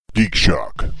Geek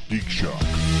Shock. Geek Shock.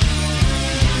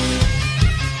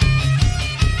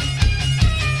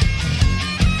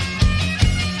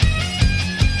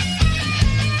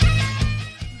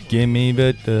 Give me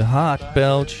the hot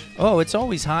belch. Oh, it's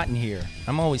always hot in here.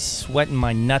 I'm always sweating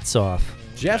my nuts off.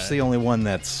 Jeff's the only one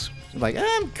that's like,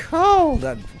 I'm cold.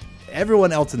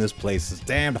 Everyone else in this place is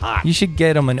damn hot. You should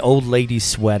get him an old lady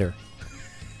sweater.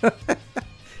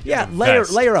 Yeah,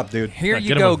 vest. layer up, dude. Here Get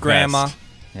you him go, a Grandma. vest.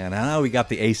 And now we got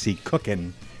the AC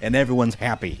cooking, and everyone's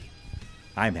happy.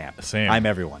 I'm happy. Same. I'm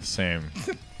everyone. Same.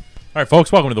 All right,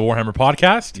 folks, welcome to the Warhammer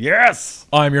Podcast. Yes!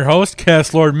 I'm your host,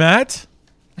 Cast Lord Matt.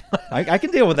 I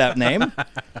can deal with that name.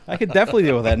 I can definitely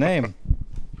deal with that name.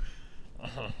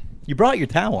 You brought your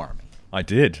Tau army. I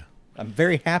did. I'm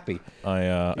very happy. I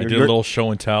did a you're- little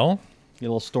show and tell.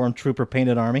 Your little stormtrooper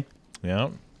painted army. Yeah.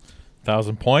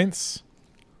 1,000 points.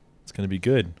 It's going to be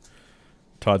good.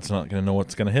 Todd's not going to know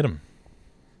what's going to hit him.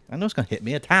 I know it's going to hit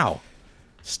me. A Tau.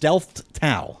 Stealthed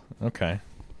Tau. Okay.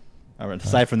 All right,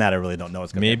 aside from that, I really don't know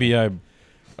what's going to hit me. Maybe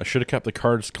I should have kept the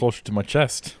cards closer to my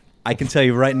chest. I can tell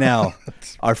you right now,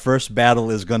 our first battle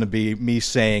is going to be me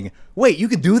saying, wait, you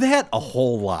can do that? A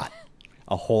whole lot.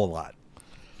 A whole lot.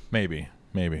 Maybe.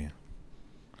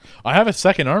 I have a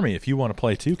second army if you want to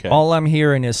play 2K. All I'm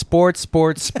hearing is sports,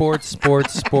 sports, sports,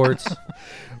 sports, sports.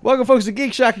 Welcome, folks, to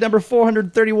Geek Shock number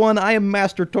 431. I am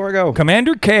Master Torgo.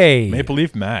 Commander K. Maple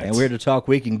Leaf Matt. And we're here to talk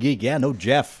Week in Geek. Yeah, no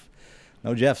Jeff.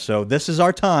 No Jeff. So this is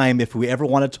our time if we ever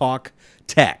want to talk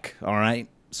tech, all right?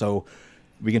 So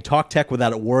we can talk tech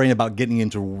without worrying about getting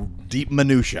into deep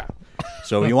minutia.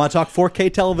 So if you want to talk 4K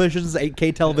televisions,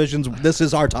 8K televisions, this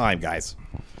is our time, guys.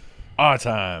 Our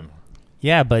time.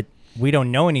 Yeah, but we don't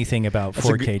know anything about That's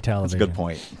a 4K good- television. That's a good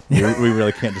point. We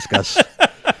really can't discuss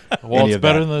Well, any it's of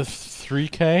better that. than the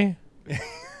 3K.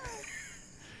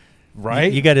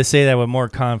 Right? You got to say that with more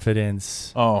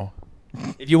confidence. Oh.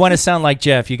 If you want to sound like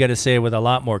Jeff, you got to say it with a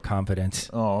lot more confidence.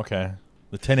 Oh, okay.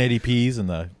 The 1080p's and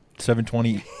the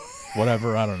 720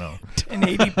 whatever, I don't know.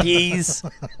 1080p's.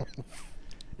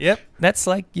 Yep, that's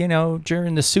like,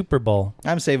 during the Super Bowl.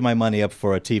 I'm saving my money up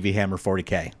for a TV Hammer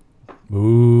 40K.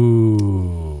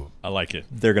 Ooh. I like it.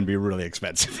 They're going to be really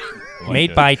expensive. I like Made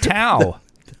it. by Tau.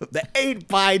 The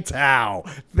 8x Tau.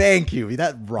 Thank you.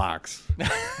 That rocks.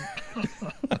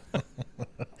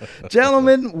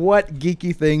 Gentlemen, what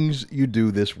geeky things you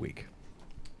do this week?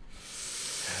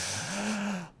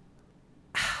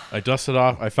 I dusted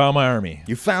off. I found my army.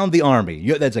 You found the army.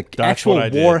 That's an actual what I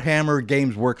did. Warhammer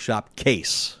Games Workshop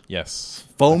case. Yes.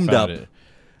 Foamed I found up It.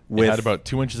 with, It had about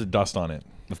 2 inches of dust on it.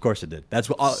 of course it did. That's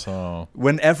what. So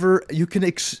Whenever you can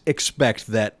expect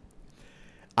that,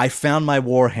 I found my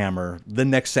Warhammer. The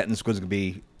next sentence was going to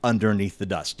be underneath the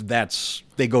dust.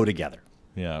 They go together.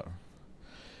 yeah.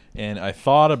 And I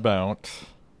thought about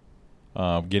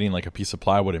getting like a piece of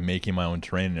plywood and making my own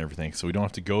terrain and everything, so we don't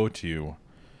have to go to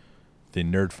the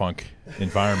nerd funk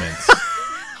environments.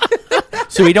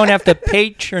 So we don't have to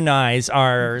patronize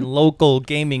our local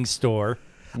gaming store.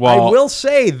 Well, I will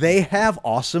say they have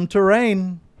awesome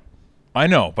terrain. I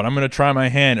know, but I'm going to try my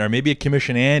hand, or maybe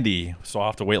commission Andy, so I'll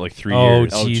have to wait like 3 Oh,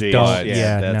 years. geez, geez. don't. Yeah,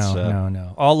 Yeah, that's,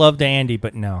 no. All love to Andy,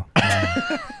 but no.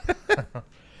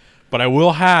 But I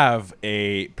will have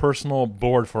a personal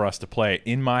board for us to play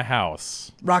in my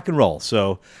house. Rock and roll.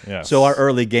 So, Yes. so our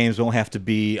early games won't have to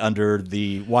be under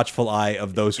the watchful eye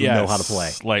of those who know how to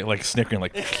play. Like snickering,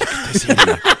 like, look at this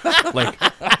idiot. Like,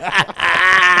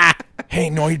 hey,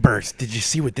 Neudbergs, did you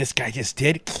see what this guy just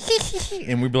did?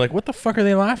 And we'd be like, what the fuck are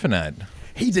they laughing at?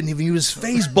 He didn't even use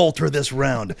phase bolter this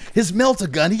round. His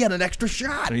melt-a-gun, he got an extra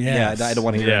shot. Yes. Yeah, I don't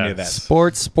want to hear any of that.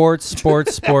 Sports, sports,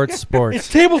 sports, sports, It's sports.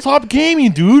 tabletop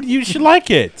gaming, dude. You should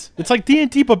like it. It's like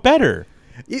D&D, but better.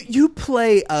 You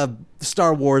play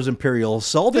Star Wars Imperial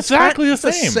Assault. It's Exactly the it's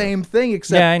the same. same thing,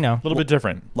 except Yeah, I know. A little bit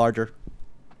different. larger,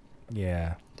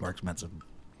 Yeah. more expensive.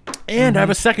 And I have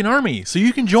a second army, so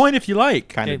you can join if you like.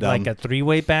 Kind of dumb. Like a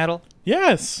three-way battle?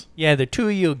 Yes. Yeah, the two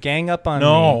of you gang up on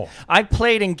No. me. I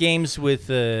played in games with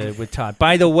Todd.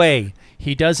 By the way,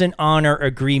 he doesn't honor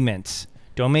agreements.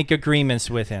 Don't make agreements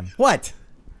with him. What?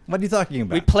 What are you talking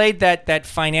about? We played that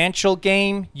financial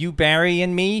game, you, Barry,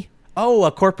 and me. Oh,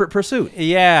 a corporate pursuit.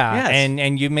 Yeah, Yes.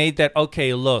 and you made that,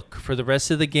 okay, look, for the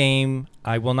rest of the game,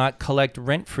 I will not collect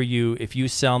rent for you if you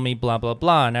sell me blah, blah,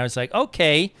 blah. And I was like,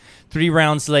 okay. 3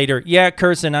 rounds later, yeah,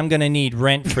 Kirsten, I'm going to need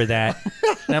rent for that.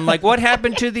 And I'm like, what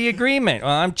happened to the agreement? Well,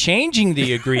 I'm changing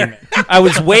the agreement. I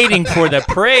was waiting for the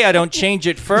prey. I don't change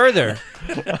it further.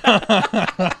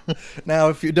 Now,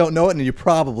 if you don't know it, and you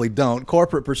probably don't,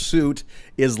 corporate pursuit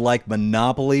is like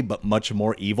Monopoly, but much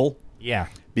more evil. Yeah.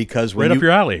 because when Right up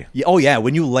your alley. Yeah, oh yeah,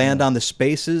 when you land on the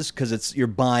spaces, because you're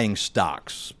buying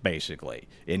stocks basically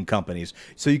in companies,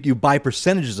 so you buy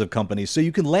percentages of companies, so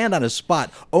you can land on a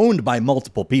spot owned by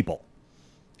multiple people,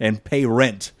 and pay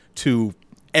rent to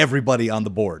everybody on the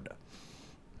board.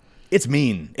 It's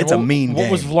mean. It's a mean game.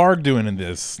 What was Vlarg doing in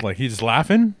this? Like, he's just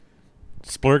laughing?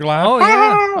 Splurg laugh? Oh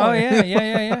yeah. Oh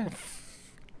yeah.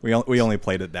 We only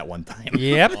played it that one time.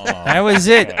 Yep, that was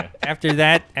it. After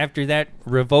that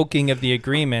revoking of the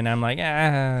agreement, I'm like,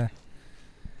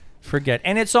 forget.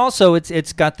 And it's also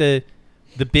it's got the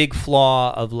big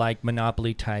flaw of like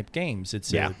Monopoly type games.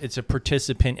 It's a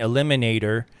participant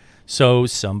eliminator. So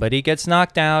somebody gets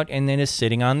knocked out and then is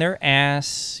sitting on their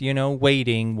ass,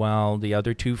 waiting while the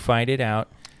other two fight it out.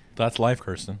 That's life,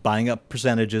 Kirsten. Buying up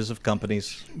percentages of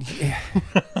companies. Yeah.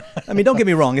 I mean, don't get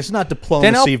me wrong. It's not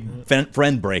diplomacy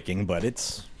friend breaking, but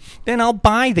it's... Then I'll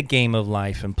buy the game of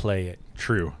life and play it.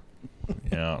 True.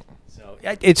 Yeah. So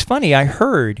it's funny. I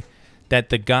heard that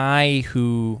the guy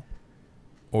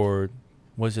or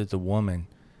was it the woman,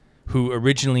 who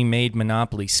originally made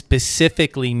Monopoly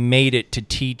specifically made it to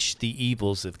teach the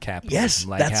evils of capitalism. Yes,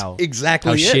 like that's how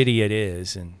exactly how it. shitty it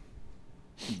is. And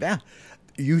yeah,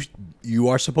 you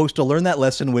are supposed to learn that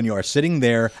lesson when you are sitting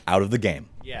there out of the game.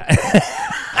 yeah.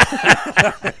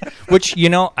 Which,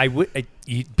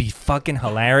 it'd be fucking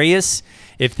hilarious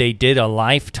if they did a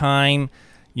Lifetime,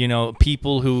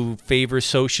 people who favor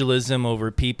socialism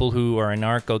over people who are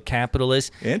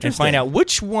anarcho-capitalists, and find out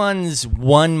which ones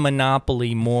won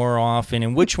Monopoly more often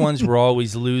and which ones were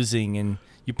always losing, and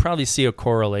you probably see a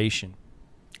correlation.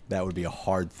 That would be a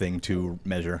hard thing to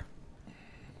measure.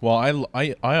 Well,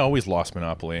 I always lost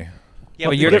Monopoly. Yeah,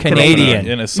 well, you're Canadian.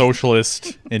 In a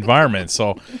socialist environment.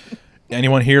 So,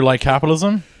 anyone here like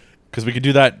capitalism? Because we could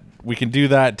do that. We can do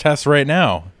that test right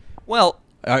now. Well,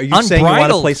 are you saying you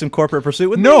want to play some Corporate Pursuit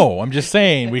with me? No, I'm just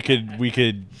saying we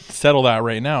could settle that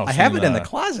right now. I have it in the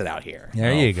closet out here.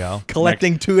 There you go.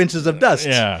 Collecting 2 inches of dust.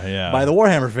 Yeah. By the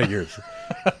Warhammer figures.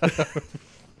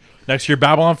 Next to your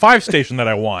Babylon 5 station that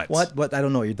I want. What? I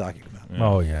don't know what you're talking about. Yeah.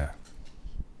 Oh yeah.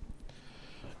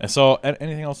 And so,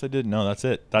 anything else I did? No, that's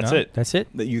it. That's it. That's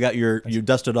it. That you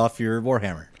dusted off your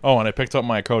Warhammer. Oh, and I picked up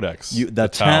my Codex. The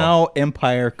Tau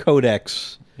Empire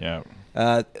Codex. Yeah.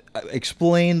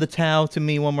 Explain the Tau to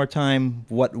me one more time.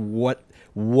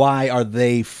 Why are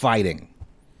they fighting?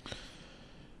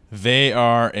 They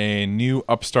are a new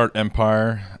upstart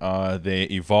empire. They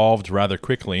evolved rather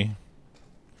quickly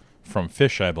from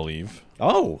fish, I believe.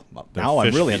 Oh, now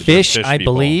I'm really into fish, fish I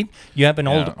people. believe. You have an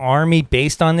old army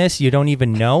based on this? You don't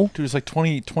even know? Dude, it's like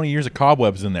 20 years of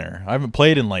cobwebs in there. I haven't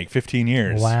played in like 15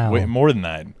 years. Wow. Way more than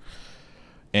that.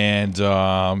 And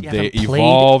they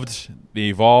haven't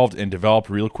evolved and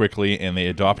developed real quickly, and they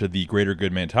adopted the greater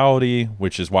good mentality,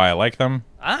 which is why I like them.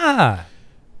 Ah.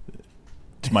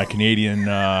 It's my Canadian,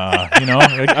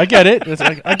 I get it.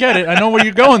 I get it. I know where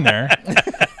you're going there.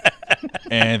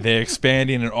 And they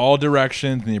expanding in all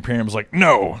directions, and the Imperium was like,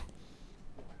 no.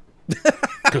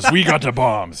 Because we got the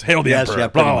bombs. Hail the Emperor. Yeah,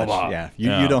 blah, pretty blah, much. blah.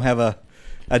 Yeah. You don't have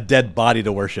a dead body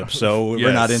to worship, so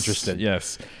we're not interested.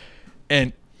 Yes.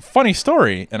 And funny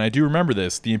story, and I do remember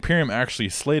this, the Imperium actually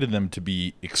slated them to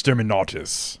be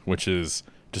exterminatus, which is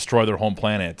destroy their home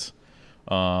planet,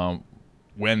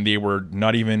 when they were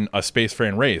not even a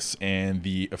spacefaring race. And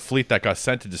the fleet that got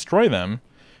sent to destroy them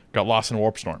got lost in a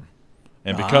warp storm.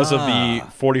 And because of the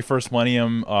 41st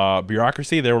millennium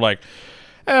bureaucracy, they were like,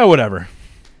 whatever.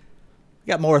 You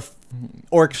got more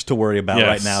orcs to worry about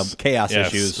right now, chaos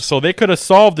issues. So they could have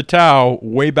solved the Tau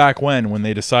way back when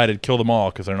they decided to kill them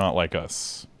all because they're not like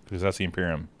us. Because that's the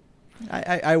Imperium.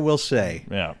 I will say,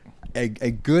 a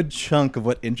good chunk of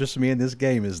what interests me in this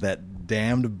game is that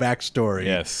damned backstory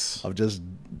of just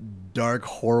dark,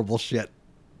 horrible shit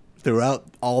throughout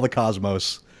all the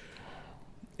cosmos.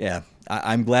 Yeah,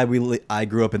 I'm glad I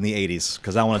grew up in the 80s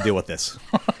because I want to deal with this.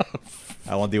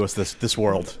 I want to deal with this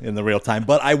world in the real time.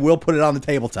 But I will put it on the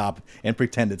tabletop and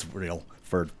pretend it's real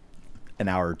for an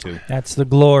hour or two. That's the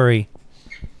glory.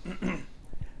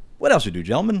 What else you do,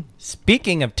 gentlemen?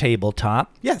 Speaking of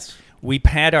tabletop, yes, we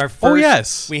had our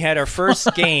first. We had our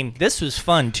first game. This was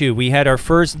fun too. We had our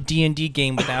first D&D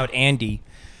game without Andy,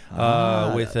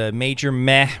 with a Major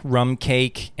Meh rum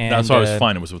cake, and that's why it was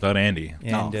fun. It was without Andy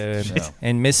and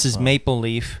Mrs. Maple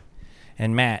Leaf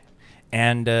and Matt.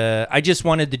 And I just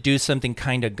wanted to do something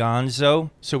kind of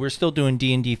gonzo. So we're still doing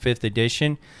D&D 5th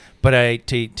edition, but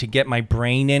to get my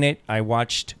brain in it, I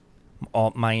watched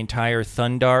my entire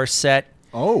Thundar set.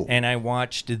 Oh. And I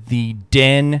watched the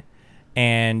Den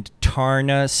and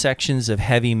Tarna sections of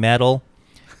Heavy Metal.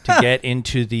 to get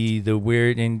into the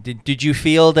weird. And did you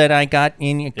feel that I got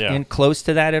in close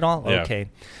to that at all? Yeah. Okay,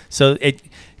 so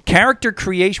character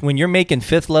creation, when you're making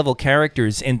 5th level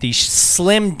characters in the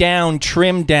slimmed down,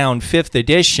 trimmed down 5th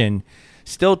edition,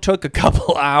 still took a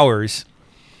couple hours.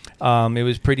 It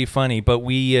was pretty funny, but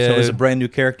we. So is it brand new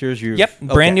characters?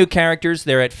 Brand new characters.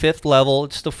 They're at 5th level.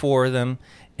 It's the 4 of them.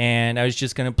 And I was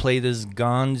just going to play this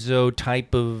gonzo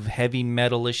type of heavy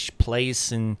metalish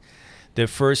place. And the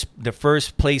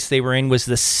first place they were in was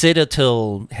the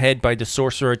Citadel, head by the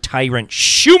sorcerer tyrant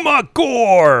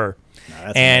Shumagor.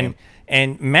 And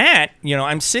Matt,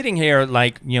 I'm sitting here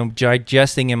like,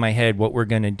 digesting in my head what we're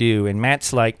going to do. And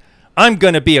Matt's like, I'm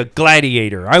going to be a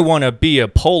gladiator. I want to be a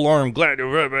polearm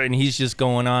gladiator. And he's just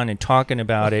going on and talking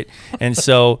about it. And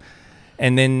so,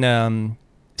 and then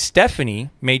Stephanie,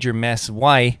 Major Mess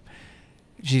wife,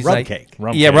 she's Rum like, cake.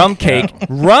 Rum cake.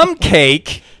 Rum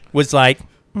cake was like,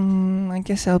 I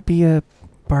guess I'll be a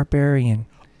barbarian.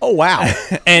 Oh, wow.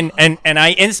 and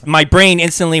my brain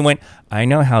instantly went, I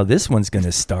know how this one's going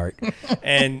to start.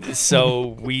 And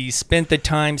so we spent the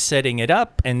time setting it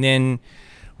up, and then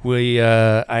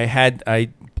I had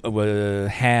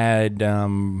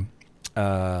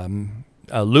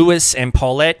Lewis and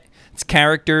Paulette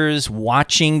characters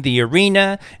watching the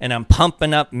arena, and I'm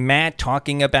pumping up Matt,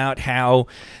 talking about how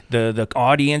the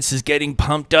audience is getting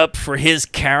pumped up for his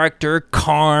character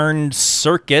Karn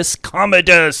Circus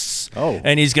Commodus.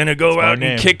 And he's gonna go out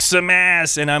and kick some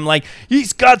ass, and I'm like,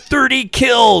 he's got 30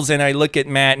 kills, and I look at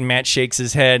Matt, and Matt shakes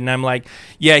his head, and I'm like,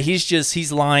 yeah,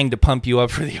 he's lying to pump you up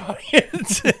for the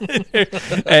audience.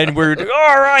 And we're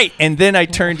all right. And then I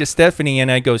turn to Stephanie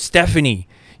and I go, Stephanie,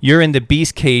 you're in the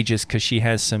beast cages, because she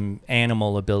has some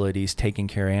animal abilities, taking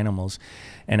care of animals.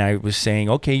 And I was saying,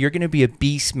 okay, you're going to be a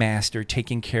beast master,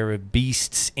 taking care of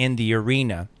beasts in the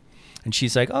arena. And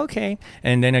she's like, okay.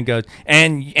 And then I go,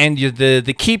 and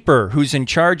the keeper who's in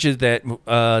charge of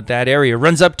that area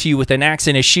runs up to you with an axe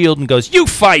and a shield and goes, you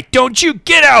fight, don't you?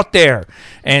 Get out there.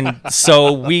 And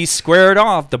so we squared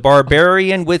off the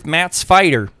barbarian with Matt's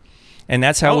fighter. And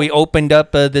that's how we opened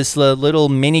up this little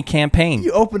mini campaign.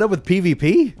 You opened up with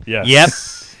PvP? Yes. Yep.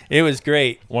 It was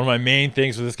great. One of my main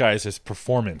things with this guy is his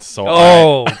performance. So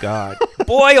God.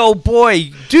 Boy, oh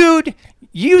boy. Dude,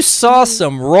 you saw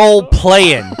some role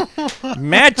playing.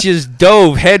 Matt just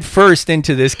dove head first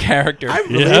into this character.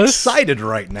 I'm really excited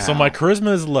right now. So my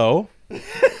charisma is low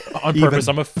on purpose.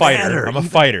 I'm a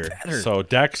fighter. So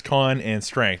Dex, Con, and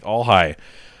Strength, all high.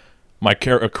 My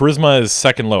charisma is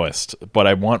second lowest, but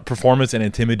I want performance and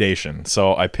intimidation.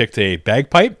 So I picked a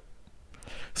bagpipe.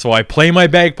 So I play my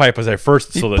bagpipe as I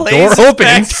first. So the door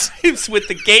opens. With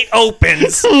the gate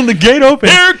opens. The gate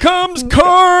opens. Here comes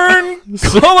Karn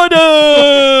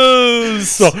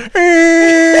Commodus. So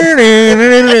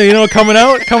coming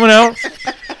out.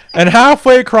 And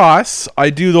halfway across,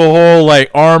 I do the whole like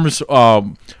arms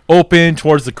open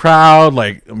towards the crowd,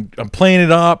 like I'm playing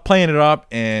it up,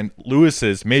 and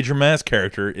Lewis's Major Mass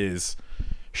character is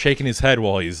shaking his head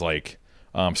while he's like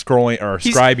scrolling or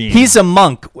scribing. He's a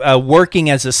monk working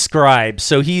as a scribe,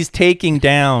 so he's taking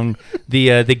down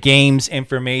the game's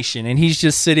information, and he's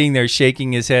just sitting there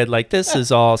shaking his head like, this is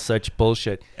all such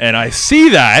bullshit. And I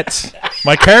see that.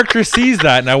 My character sees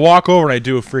that, and I walk over and I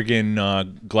do a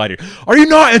freaking gladiator. Are you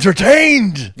not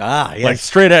entertained? Ah, yes. Like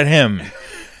straight at him.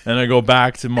 And I go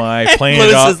back to my playing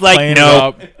Lewis it up, is like, playing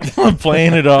nope. it up,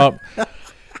 playing it up.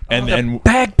 And then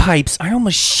bagpipes. I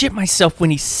almost shit myself when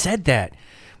he said that.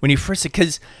 When he first said,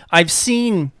 because I've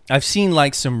seen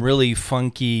like some really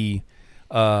funky.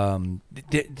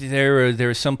 There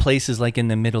are some places like in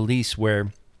the Middle East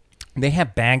where they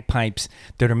have bagpipes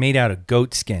that are made out of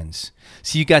goat skins.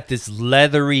 So you got this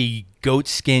leathery goat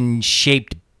skin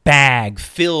shaped bag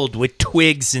filled with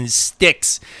twigs and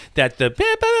sticks that they're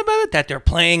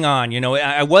playing on.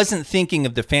 I wasn't thinking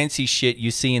of the fancy shit you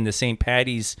see in the St.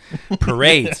 Patty's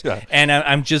parades. And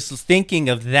I'm just thinking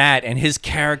of that and his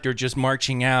character just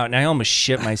marching out, and I almost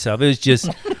shit myself. It was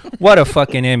just, what a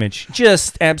fucking image.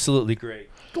 Just absolutely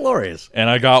great. Glorious. And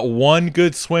I got one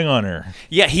good swing on her.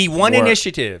 Yeah, he won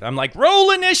initiative. I'm like, roll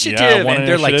initiative. Yeah, and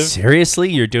they're like,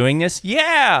 seriously, you're doing this?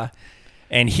 Yeah.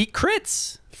 And he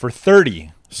crits. For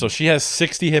 30. So she has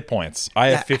 60 hit points. I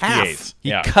have 58. Half.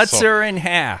 He cuts her in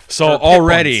half. So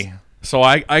already, so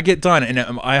I get done,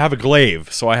 and I have a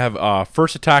glaive. So I have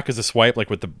first attack is a swipe, like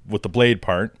with the blade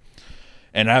part,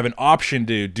 and I have an option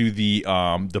to do the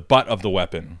butt of the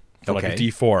weapon for like a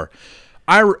D4.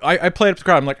 I play it up to the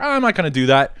crowd. I'm like, I'm not gonna do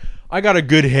that. I got a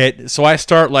good hit, so I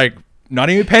start like not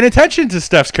even paying attention to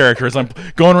Steph's character as I'm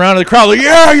going around to the crowd like,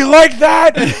 yeah, you like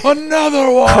that?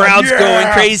 Another one. Crowd's yeah.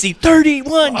 going crazy.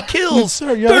 31 kills.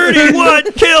 Sorry, yeah.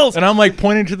 31 kills. And I'm like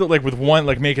pointing to the like with one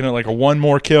like making it like a one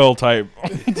more kill type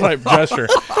gesture.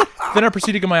 Then I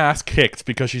proceed to get my ass kicked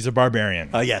because she's a barbarian.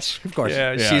 Yes, of course.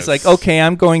 Yeah, Yes. she's like, okay,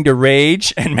 I'm going to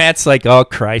rage. And Matt's like, oh,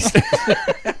 Christ.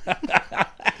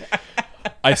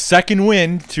 I second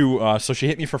wind to so she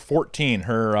hit me for 14.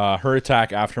 Her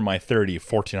attack after my 30,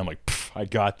 14. I'm like, I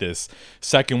got this.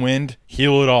 Second wind,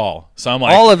 heal it all. So I'm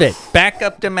like, All of it. Back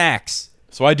up to max.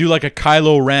 so I do like a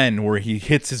Kylo Ren where he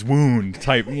hits his wound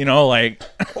type, like.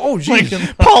 Oh,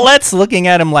 jeez. Paulette's looking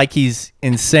at him like he's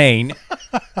insane.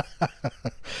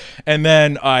 And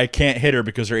then I can't hit her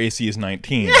because her AC is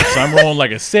 19. So I'm rolling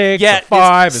like a 6, Yeah, a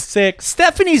 5, a it's- 6.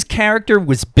 Stephanie's character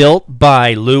was built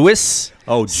by Lewis.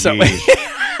 Oh, So-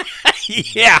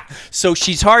 jeez. Yeah. So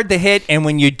she's hard to hit, and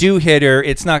when you do hit her,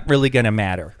 it's not really going to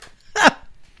matter.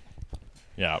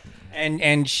 Yeah. And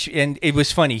it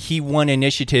was funny. He won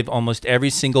initiative almost every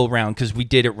single round because we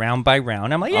did it round by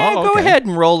round. I'm like, yeah, Oh, go okay. ahead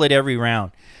and roll it every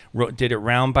round. Did it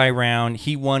round by round.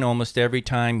 He won almost every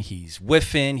time. He's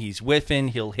whiffing.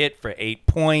 He'll hit for 8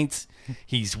 points.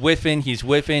 He's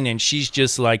whiffing, and she's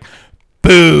just like,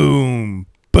 boom,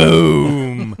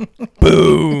 boom,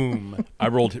 boom. I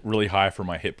rolled really high for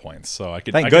my hit points, so I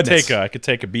could Thank I could goodness.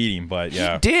 take a beating, but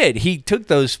yeah. He took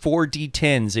those 4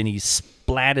 D10s and he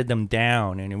splatted them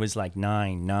down, and it was like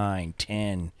 9,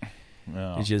 10.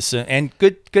 It's just and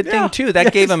good thing too.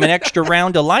 That gave him an extra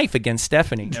round of life against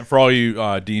Stephanie. And for all you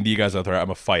D&D guys out there,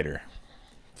 I'm a fighter.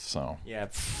 So Yeah,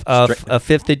 a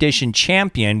 5th edition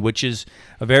champion, which is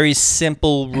a very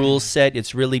simple rule set.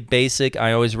 It's really basic.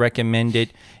 I always recommend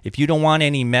it. If you don't want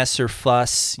any mess or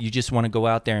fuss, you just want to go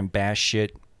out there and bash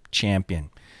shit, champion.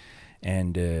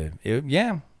 And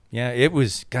it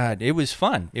was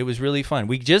fun. It was really fun.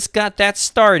 We just got that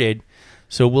started,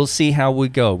 so we'll see how we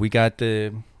go. We got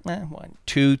the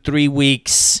 2-3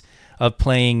 weeks of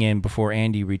playing in before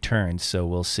Andy returns, so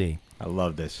we'll see. I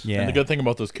love this. Yeah. And the good thing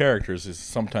about those characters is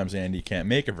sometimes Andy can't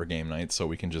make it for game night, so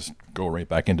we can just go right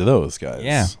back into those guys.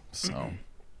 Yeah. So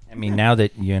I mean, now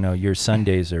that your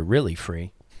Sundays are really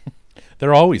free.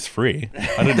 they're always free.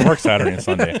 I didn't work Saturday and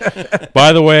Sunday.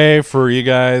 By the way, for you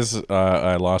guys,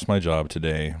 I lost my job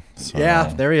today. So,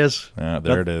 Yeah, there he is. Yeah,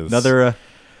 there it is. Another.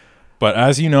 But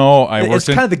as you know, I It's worked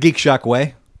in kind of the Geek Shock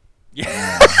way.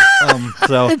 Yeah.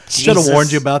 So should have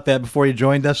warned you about that before you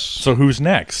joined us. So who's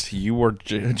next? You or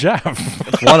Jeff?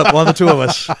 One of the two of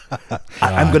us.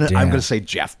 I'm damn. gonna say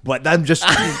Jeff, but I'm just.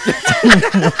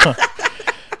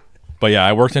 But yeah,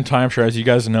 I worked in timeshare, as you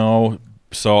guys know.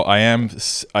 So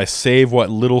I save what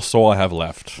little soul I have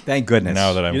left. Thank goodness.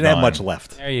 Now that I'm you didn't have gone. much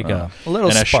left. There you go. A little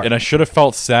And spark. I should have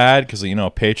felt sad because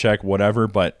paycheck, whatever.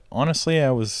 But honestly,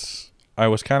 I was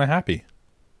kind of happy.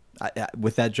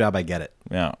 With that job, I get it.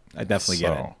 Yeah, I definitely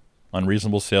get it.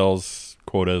 Unreasonable sales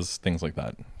quotas, things like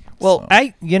that. Well,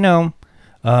 So.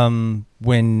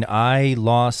 when I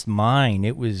lost mine,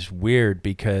 it was weird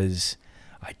because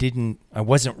I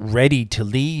wasn't ready to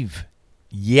leave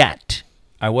yet.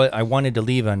 I wanted to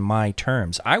leave on my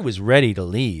terms. I was ready to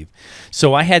leave.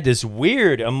 So I had this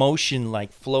weird emotion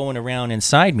like flowing around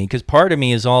inside me because part of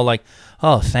me is all like,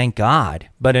 oh, thank God.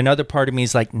 But another part of me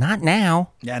is like, not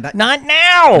now. Yeah, not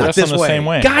now. That's this on the way. same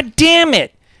way. God damn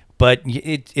it. But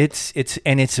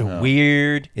it's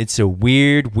a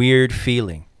weird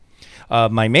feeling.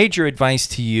 My major advice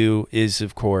to you is,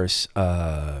 of course,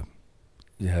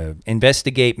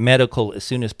 investigate medical as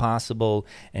soon as possible,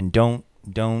 and don't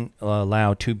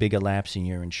allow too big a lapse in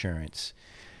your insurance,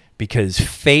 because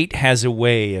fate has a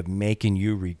way of making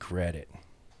you regret it.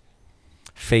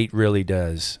 Fate really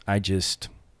does.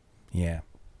 Yeah.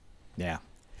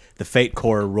 The Fate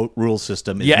Core rule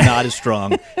system is Yeah. not as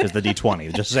strong as the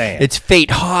D20. Just saying. It's fate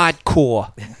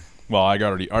hardcore. Well, I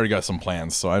already got some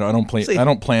plans, so I don't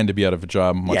plan to be out of a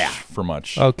job for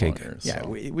much. Okay, longer, good. yeah, so.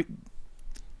 we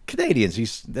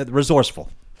Canadians. They're resourceful.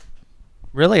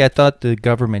 Really, I thought the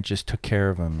government just took care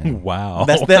of them. Wow.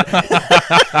 That's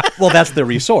well, that's the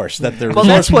resource. That they're Well,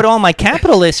 that's what all my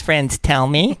capitalist friends tell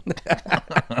me.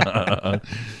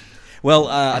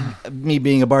 Well, me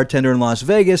being a bartender in Las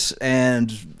Vegas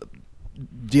and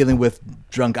dealing with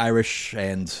drunk Irish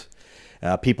and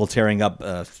people tearing up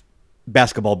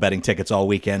basketball betting tickets all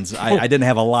weekends, I didn't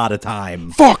have a lot of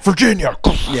time. Fuck Virginia.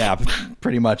 Yeah,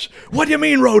 pretty much. What do you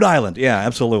mean, Rhode Island? Yeah,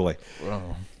 absolutely.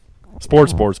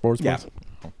 Sports. Yeah.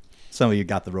 Some of you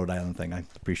got the Rhode Island thing. I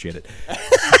appreciate it.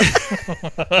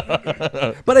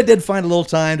 But I did find a little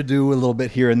time to do a little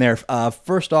bit here and there.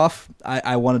 First off,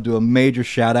 I want to do a major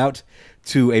shout out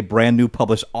to a brand new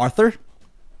published author.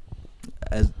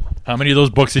 How many of those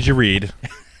books did you read?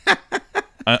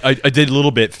 I did a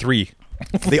little bit, 3.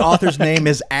 The author's name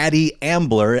is Addy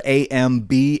Ambler,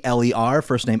 Ambler.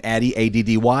 First name Addy,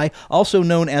 Addy. Also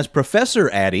known as Professor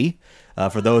Addy.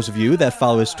 For those of you that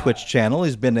follow his Twitch channel,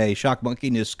 he's been a shock monkey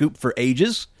in his scoop for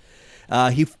ages.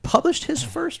 He published his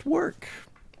first work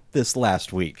this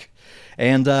last week.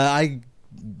 And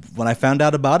when I found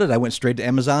out about it, I went straight to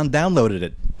Amazon, downloaded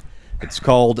it. It's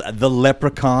called The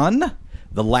Leprechaun,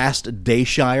 the last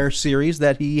Dayshire series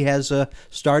that he has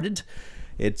started.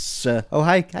 It's,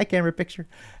 hi camera picture.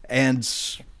 And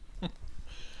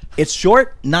it's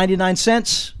short, 99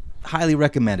 cents. Highly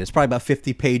recommend it. It's probably about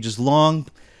 50 pages long,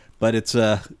 but it's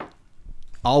a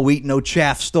all wheat, no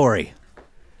chaff story.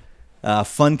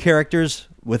 Fun characters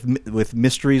with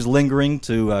mysteries lingering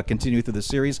to continue through the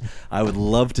series. I would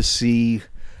love to see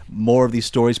more of these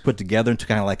stories put together into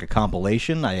kind of like a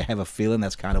compilation. I have a feeling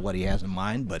that's kind of what he has in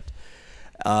mind, but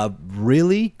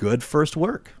really good first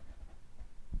work.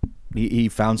 He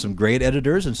found some great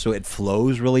editors, and so it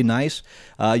flows really nice.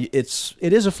 It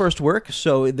is a first work,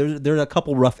 so there are a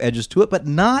couple rough edges to it, but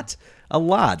not a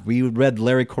lot. We read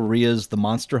Larry Correa's The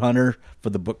Monster Hunter for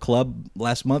the book club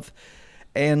last month,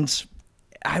 and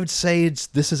I would say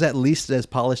this is at least as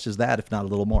polished as that, if not a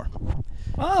little more.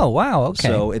 Oh, wow. Okay.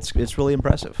 So it's really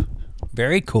impressive.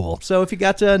 Very cool. So if you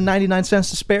got 99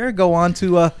 cents to spare, go on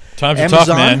to Times are Amazon.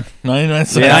 tough, man. 99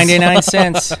 cents. 99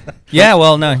 cents. Yeah,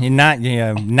 well, no, you're not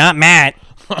Matt.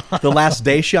 The Last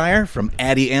Dayshire from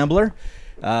Addy Ambler.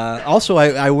 Also,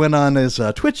 I went on his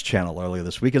Twitch channel earlier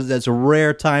this week. It's a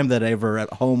rare time that I'm ever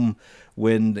at home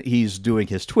when he's doing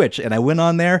his Twitch. And I went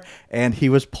on there, and he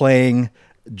was playing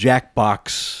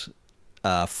Jackbox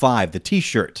 5, the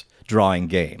T-shirt drawing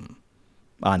game,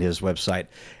 on his website.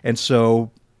 And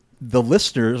so the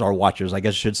listeners, or watchers, I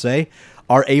guess I should say,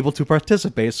 are able to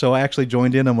participate. So I actually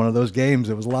joined in on one of those games.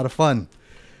 It was a lot of fun.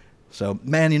 So,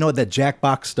 man, you know what? That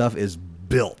Jackbox stuff is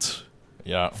built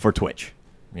for Twitch.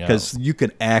 Because you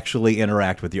can actually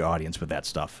interact with your audience with that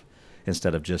stuff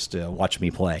instead of just watch me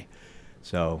play.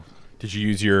 So, did you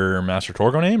use your Master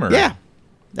Torgo name? Or? Yeah,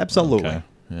 absolutely. Okay.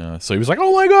 Yeah. So he was like,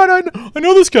 "Oh my god, I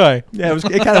know this guy." Yeah,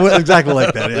 it kind of went exactly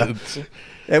like that. Yeah.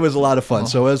 It was a lot of fun.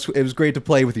 So it was great to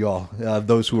play with you all,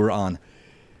 those who were on.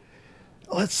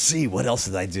 Let's see, what else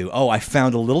did I do? Oh, I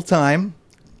found a little time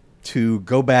to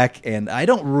go back, and I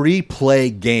don't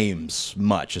replay games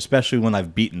much, especially when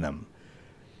I've beaten them.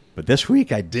 But this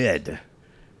week I did.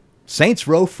 Saints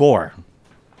Row 4.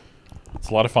 It's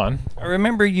a lot of fun. I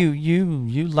remember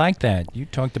you liked that. You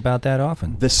talked about that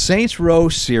often. The Saints Row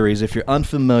series, if you're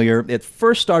unfamiliar, it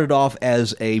first started off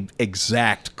as a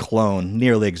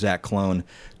nearly exact clone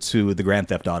to the Grand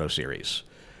Theft Auto series.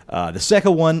 The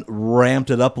second one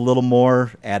ramped it up a little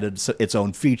more, added its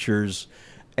own features,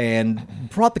 and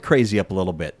brought the crazy up a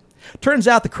little bit. Turns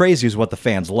out the crazy is what the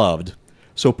fans loved,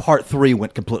 so Part 3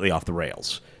 went completely off the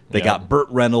rails. They got Burt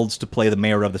Reynolds to play the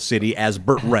mayor of the city as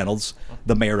Burt Reynolds,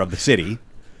 the mayor of the city.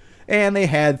 And they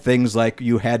had things like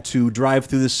you had to drive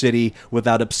through the city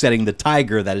without upsetting the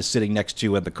tiger that is sitting next to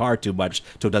you in the car too much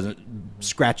so it doesn't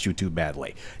scratch you too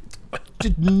badly.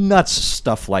 Nuts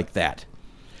stuff like that.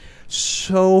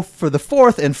 So for the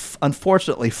fourth and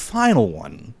unfortunately final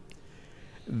one,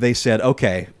 they said,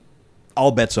 okay,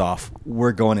 all bets off.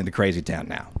 We're going into Crazy Town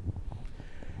now.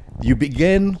 You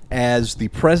begin as the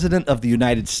President of the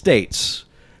United States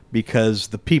because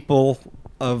the people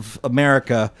of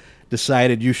America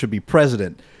decided you should be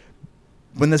president.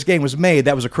 When this game was made,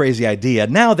 that was a crazy idea.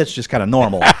 Now that's just kind of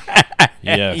normal.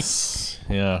 Yes.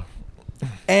 Yeah.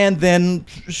 And then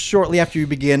shortly after you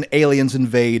begin, aliens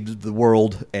invade the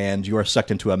world, and you are sucked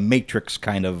into a Matrix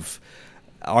kind of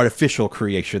artificial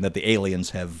creation that the aliens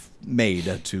have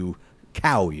made to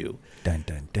cow you. Dun,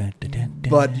 dun, dun, dun, dun, dun,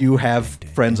 But you have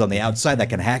friends on the outside that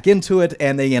can hack into it,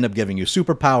 and they end up giving you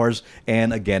superpowers,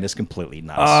 and again, it's completely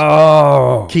nuts.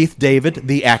 Oh. Keith David,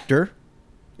 the actor,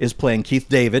 is playing Keith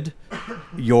David,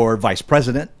 your vice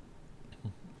president.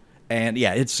 And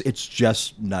yeah, it's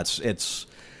just nuts. It's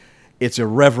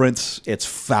irreverent, it's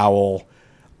foul.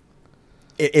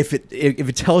 If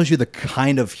it tells you the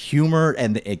kind of humor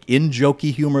and the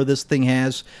in-jokey humor this thing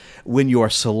has, when you are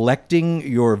selecting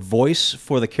your voice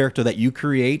for the character that you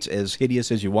create, as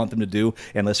hideous as you want them to do,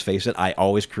 and let's face it, I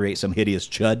always create some hideous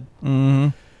chud. Mm-hmm.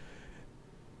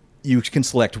 You can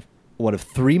select one of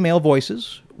 3 male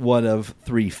voices, one of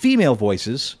 3 female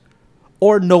voices,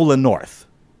 or Nolan North.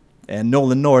 And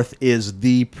Nolan North is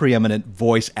the preeminent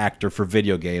voice actor for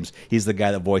video games. He's the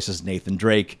guy that voices Nathan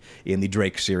Drake in the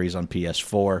Drake series on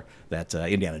PS4, that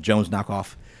Indiana Jones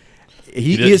knockoff.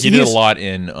 He did a lot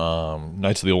in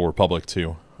Knights of the Old Republic,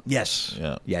 too. Yes.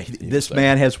 Yeah. This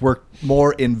man has worked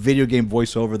more in video game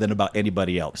voiceover than about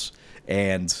anybody else.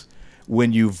 And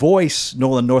when you voice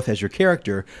Nolan North as your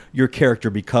character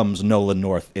becomes Nolan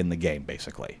North in the game,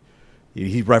 basically.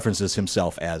 He references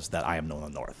himself as that I am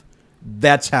Nolan North.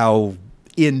 That's how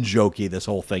in-jokey this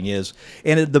whole thing is.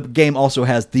 And the game also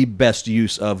has the best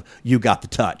use of You Got the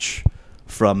Touch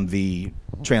from the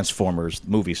Transformers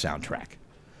movie soundtrack.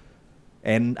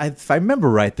 And if I remember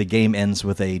right, the game ends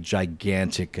with a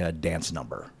gigantic dance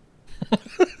number.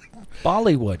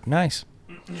 Bollywood, nice.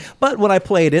 But when I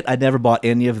played it, I never bought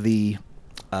any of the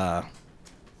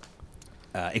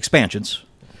expansions.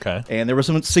 Okay. And there were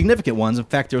some significant ones. In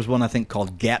fact, there was one I think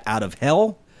called Get Out of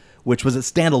Hell, which was a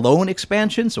standalone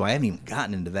expansion, so I haven't even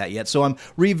gotten into that yet. So I'm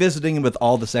revisiting with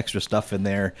all this extra stuff in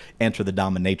there. Enter the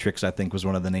Dominatrix, I think, was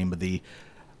one of the name of the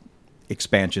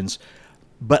expansions.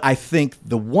 But I think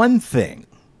the one thing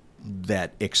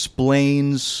that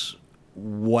explains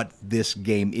what this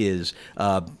game is...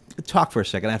 talk for a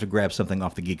second. I have to grab something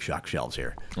off the Geek Shock shelves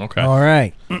here. Okay. All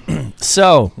right.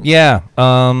 So, yeah.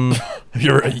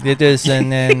 You're Did this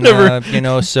and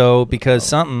then, so because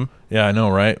something. Yeah, I know,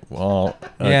 right? Well,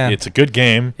 Yeah. It's a good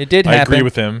game. It did I agree happen.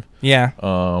 with him. Yeah.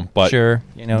 But Sure.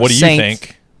 what do you Saints.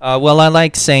 think? Well, I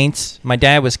like Saints. My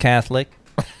dad was Catholic.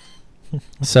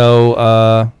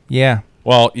 So, yeah.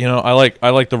 Well, I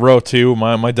like the row too.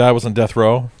 My dad was on death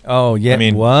row. Oh, yeah. I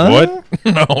mean, what?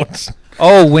 No. It's,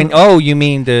 You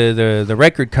mean the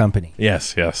record company?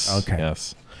 yes. Okay.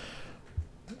 Yes.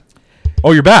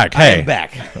 Oh, you're back. Hey. I'm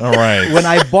back. All right. When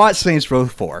I bought Saints Row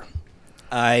 4,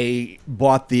 I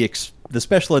bought the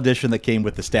special edition that came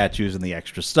with the statues and the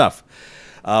extra stuff.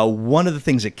 One of the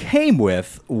things it came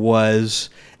with was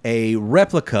a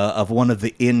replica of one of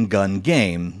the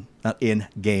in-game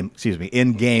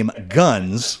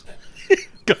guns.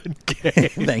 Good game.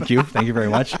 Thank you very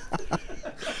much.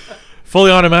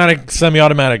 Fully automatic,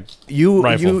 semi-automatic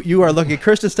rifle. You are looking.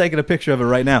 Kirsten's taking a picture of it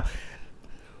right now.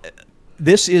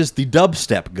 This is the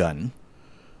dubstep gun.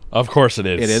 Of course it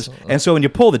is. It is. And so when you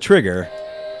pull the trigger...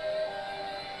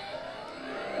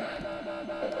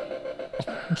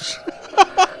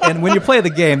 and when you play the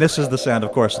game, this is the sound,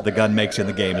 of course, that the gun makes in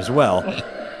the game as well.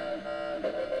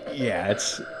 Yeah,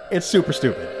 it's super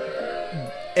stupid.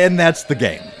 And that's the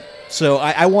game. So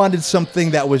I wanted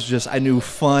something that was just, I knew,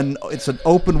 fun. It's an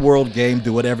open world game.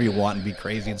 Do whatever you want and be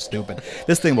crazy and stupid.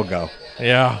 This thing will go.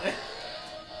 Yeah.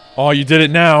 Oh, you did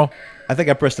it now. I think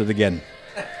I pressed it again.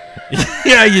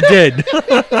 Yeah, you did.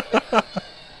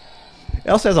 It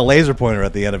also has a laser pointer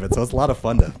at the end of it, so it's a lot of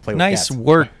fun to play with Nice cats.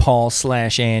 work,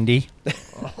 Paul/Andy.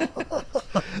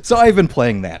 So I've been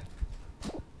playing that.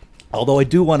 Although I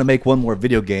do want to make one more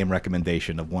video game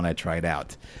recommendation of one I tried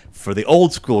out. For the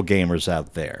old school gamers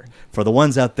out there. For the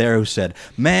ones out there who said,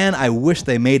 man, I wish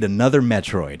they made another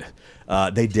Metroid.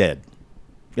 They did.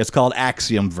 It's called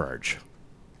Axiom Verge.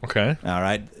 Okay. All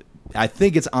right. I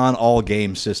think it's on all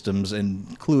game systems,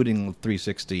 including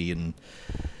 360 and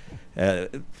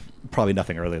probably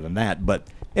nothing earlier than that. But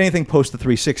anything post the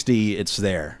 360, it's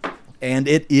there. And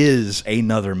it is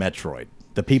another Metroid.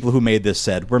 The people who made this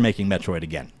said, we're making Metroid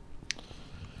again.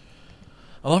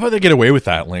 I love how they get away with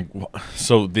that. Like,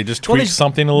 so they just tweak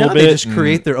something a little bit. They just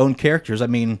create their own characters. I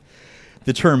mean,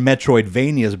 the term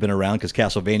Metroidvania has been around because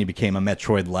Castlevania became a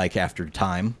Metroid-like after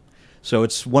time. So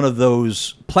it's one of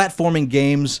those platforming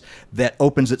games that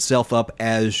opens itself up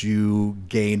as you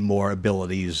gain more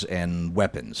abilities and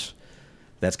weapons.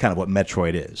 That's kind of what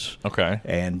Metroid is. Okay.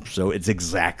 And so it's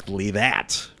exactly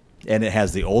that. And it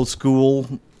has the old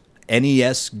school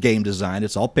NES game design.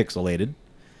 It's all pixelated.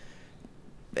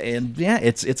 And yeah,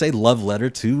 it's a love letter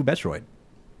to Metroid.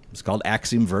 It's called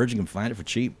Axiom Verge. You can find it for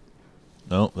cheap.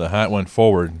 No, the hat went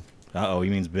forward. Uh-oh, he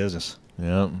means business.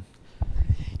 Yeah.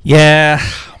 Yeah,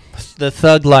 the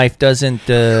thug life doesn't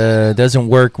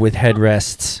work with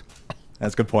headrests.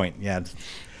 That's a good point. Yeah.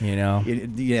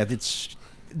 It's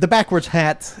the backwards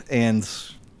hat and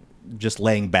just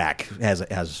laying back has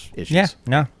issues. Yeah,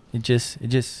 no, it just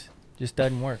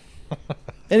doesn't work.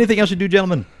 Anything else you do,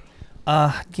 gentlemen?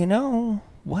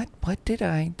 What did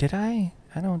I?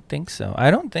 I don't think so.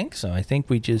 I think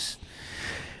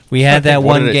we had that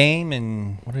one game,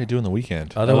 and What did I do in the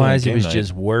weekend? otherwise it Other than was game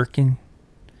just night? working.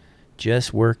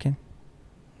 Just working.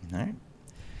 All right.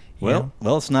 Well,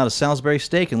 it's not a Salisbury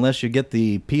steak unless you get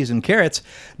the peas and carrots.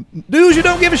 News you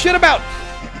don't give a shit about.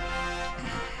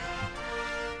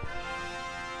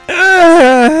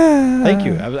 Thank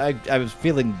you. I was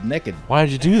feeling naked. Why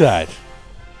did you do that?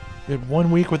 You had 1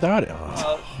 week without it.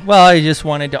 Oh. Well, I just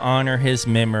wanted to honor his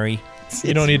memory.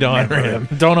 You don't need to honor him.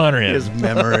 Don't honor him. His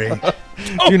memory.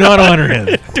 Do not honor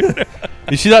him.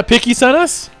 You see that pic he sent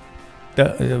us?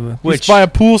 Which by a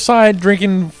poolside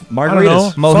drinking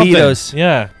Margaritas. mojitos,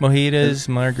 Yeah. mojitos,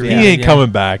 margaritas. He ain't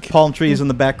coming back. Palm trees in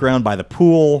the background by the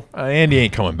pool. Andy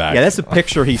ain't coming back. Yeah, that's the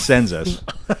picture he sends us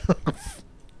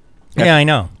Yeah, I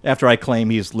know. after I claim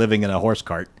he's living in a horse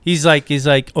cart. He's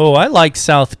like, oh, I like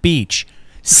South Beach.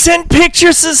 Send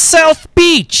pictures of South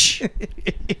Beach.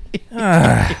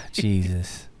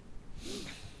 Jesus.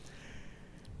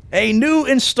 A new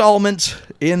installment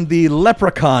in the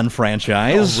Leprechaun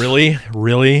franchise Really?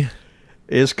 Really?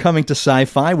 is coming to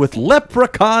Sci-Fi with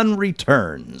Leprechaun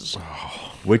Returns,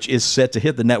 which is set to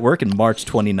hit the network in March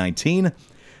 2019.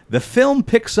 The film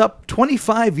picks up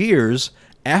 25 years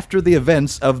after the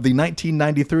events of the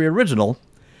 1993 original,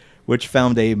 which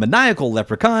found a maniacal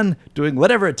leprechaun doing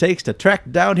whatever it takes to track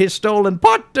down his stolen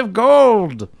pot of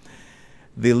gold.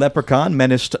 The leprechaun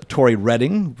menaced Tori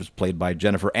Redding, who was played by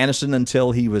Jennifer Aniston,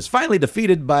 until he was finally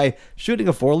defeated by shooting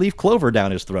a four-leaf clover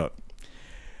down his throat.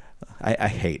 I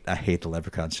hate the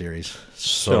Leprechaun series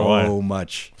So do I. so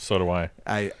much. So do I.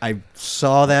 I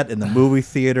saw that in the movie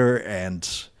theater, and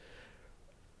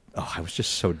I was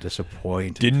just so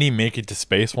disappointed. Didn't he make it to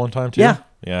space one time too? Yeah.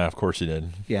 Yeah, of course he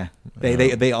did. Yeah,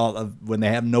 they all when they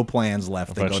have no plans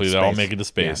left, they go to Eventually space. they all make it to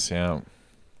space. Yeah.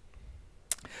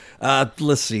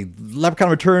 Let's see. Leprechaun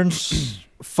Returns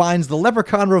finds the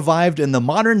leprechaun revived in the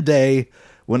modern day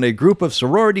when a group of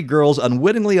sorority girls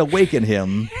unwittingly awaken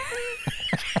him.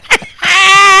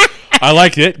 I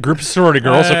liked it. Group of sorority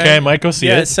girls. Okay, I might go see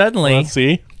yeah, it. suddenly. Let's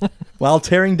see. While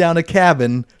tearing down a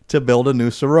cabin to build a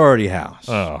new sorority house.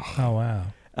 Oh, Oh,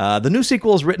 wow. The new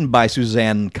sequel is written by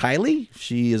Suzanne Kiley.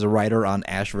 She is a writer on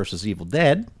Ash vs. Evil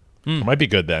Dead. it might be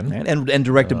good then. And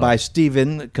directed by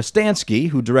Steven Kostansky,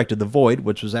 who directed The Void,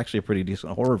 which was actually a pretty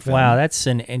decent horror film. Wow, that's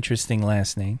an interesting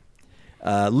last name.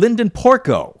 Lyndon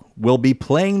Porco will be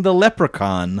playing the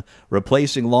Leprechaun,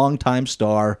 replacing longtime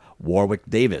star Warwick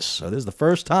Davis. So this is the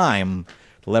first time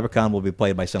the Leprechaun will be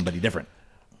played by somebody different.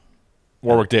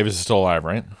 Warwick Davis is still alive,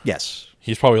 right? Yes.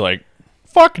 He's probably like,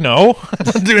 fuck no.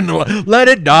 Let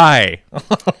it die.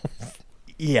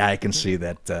 Yeah, I can see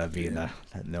that being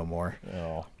no more.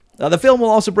 Oh. The film will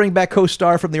also bring back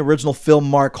co-star from the original film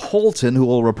Mark Holton, who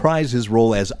will reprise his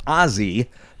role as Ozzy,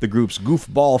 the group's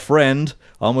goofball friend,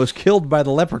 almost killed by the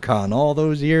Leprechaun all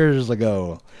those years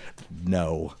ago.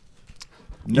 No.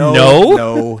 No. No?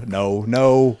 No, no,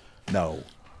 no, no.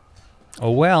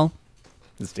 Oh, well.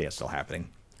 This day is still happening.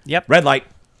 Yep. Red light.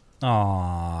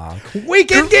 Aw.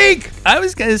 Weekend Geek! I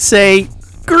was going to say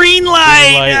green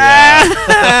light.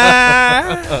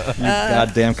 light, You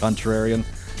goddamn contrarian.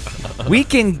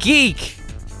 Weekend Geek.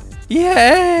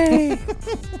 Yay.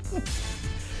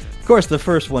 Of course, the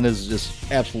first one is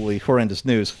just absolutely horrendous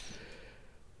news.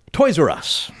 Toys R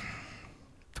Us.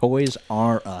 Toys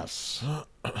R Us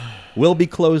will be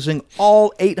closing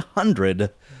all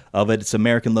 800 of its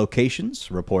American locations,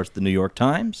 reports the New York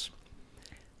Times.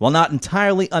 While not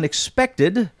entirely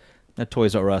unexpected,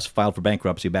 Toys R Us filed for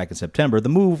bankruptcy back in September, the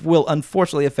move will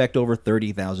unfortunately affect over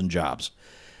 30,000 jobs.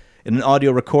 In an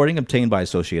audio recording obtained by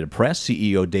Associated Press,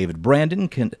 CEO David Brandon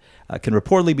can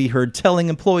reportedly be heard telling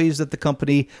employees that the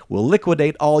company will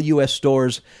liquidate all U.S.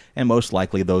 stores and most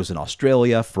likely those in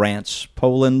Australia, France,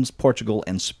 Poland, Portugal,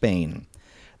 and Spain.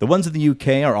 The ones in the UK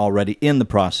are already in the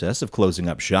process of closing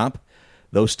up shop.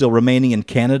 Those still remaining in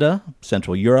Canada,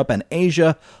 Central Europe, and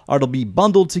Asia are to be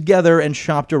bundled together and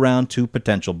shopped around to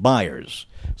potential buyers.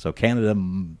 So Canada,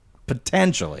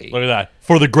 potentially. Look at that.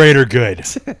 For the greater good.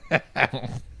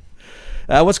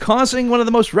 What's causing one of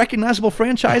the most recognizable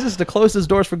franchises to close its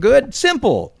doors for good?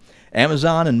 Simple.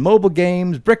 Amazon and mobile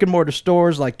games, brick-and-mortar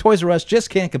stores like Toys R Us just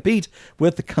can't compete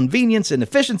with the convenience and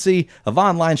efficiency of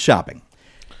online shopping.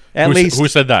 Who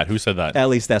said that? Who said that? At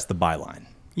least that's the byline.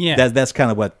 Yeah. That's kind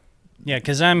of what... Yeah,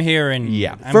 because I'm hearing.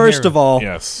 Yeah. First of all,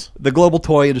 Yes. the global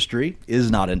toy industry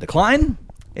is not in decline.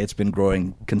 It's been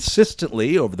growing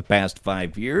consistently over the past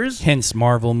 5 years. Hence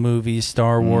Marvel movies,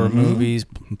 Star Wars movies,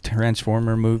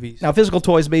 Transformer movies. Now, physical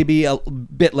toys may be a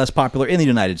bit less popular in the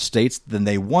United States than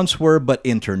they once were, but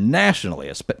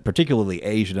internationally, particularly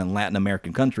Asian and Latin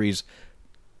American countries,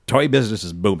 toy business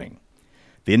is booming.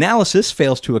 The analysis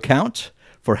fails to account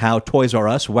for how Toys R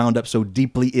Us wound up so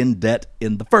deeply in debt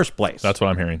in the first place. That's what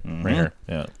I'm hearing right here.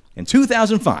 Yeah. In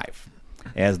 2005,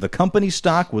 as the company's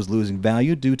stock was losing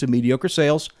value due to mediocre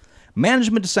sales,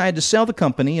 management decided to sell the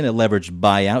company in a leveraged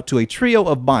buyout to a trio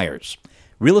of buyers: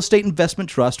 real estate investment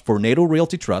trust Vornado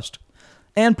Realty Trust,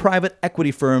 and private equity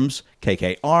firms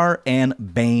KKR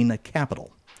and Bain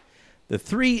Capital. The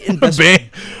three investment...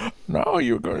 No,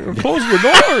 you're going to close your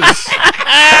doors.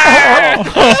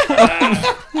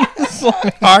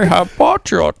 I have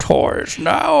bought your toys.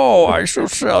 Now I shall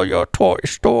sell your toy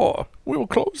store. We will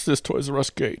close this Toys R Us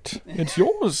gate. It's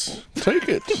yours. Take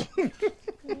it.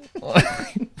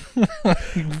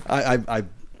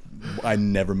 I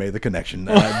never made the connection.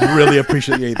 I really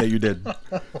appreciate that you did.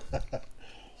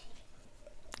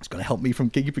 It's going to help me from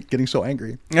getting so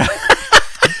angry.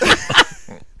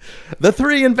 The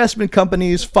three investment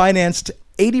companies financed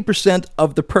 80%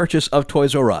 of the purchase of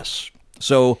Toys R Us.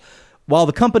 So, while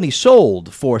the company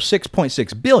sold for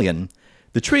 $6.6 billion,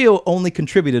 the trio only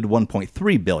contributed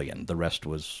 $1.3 billion. The rest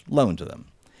was loaned to them.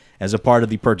 As a part of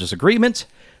the purchase agreement,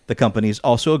 the companies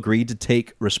also agreed to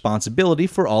take responsibility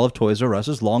for all of Toys R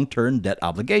Us's long-term debt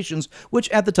obligations, which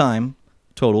at the time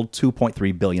totaled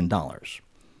 $2.3 billion.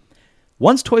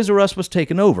 Once Toys R Us was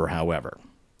taken over, however,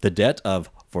 the debt of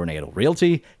Vornado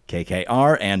Realty,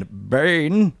 KKR, and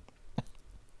Bain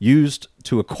used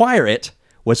to acquire it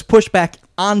was pushed back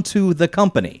onto the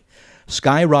company,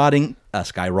 skyrocketing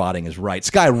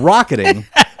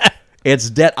its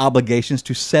debt obligations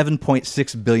to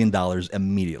 $7.6 billion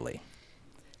immediately.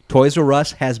 Toys R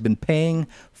Us has been paying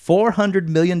 $400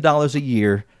 million a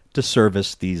year to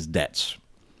service these debts.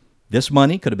 This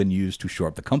money could have been used to shore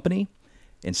up the company,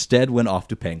 instead went off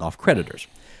to paying off creditors.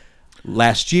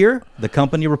 Last year, the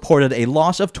company reported a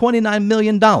loss of $29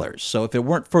 million, so if it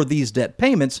weren't for these debt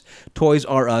payments, Toys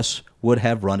R Us would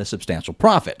have run a substantial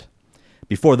profit.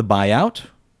 Before the buyout,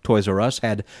 Toys R Us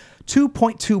had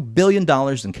 $2.2 billion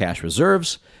in cash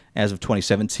reserves. As of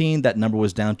 2017, that number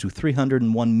was down to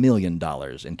 $301 million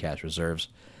in cash reserves.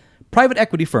 Private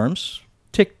equity firms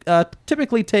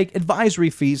typically take advisory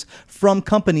fees from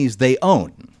companies they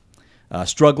own.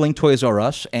 Struggling Toys R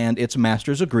Us and its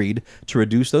masters agreed to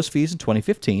reduce those fees in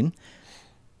 2015,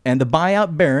 and the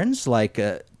buyout barons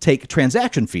take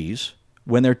transaction fees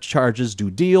when their charges do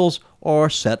deals or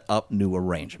set up new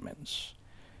arrangements.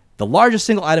 The largest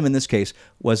single item in this case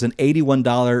was an $81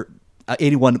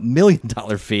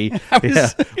 million fee.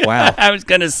 Wow. I was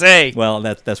going to say. Well,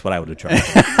 that's what I would have charged.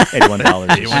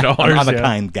 $81. I'm a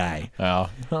kind guy. Wow.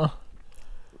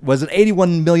 Was an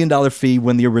 $81 million fee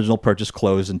when the original purchase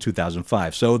closed in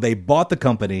 2005. So they bought the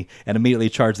company and immediately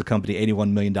charged the company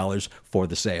 $81 million for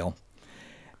the sale.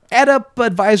 Add up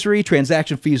advisory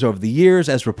transaction fees over the years,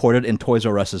 as reported in Toys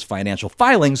R Us's financial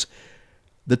filings,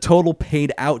 the total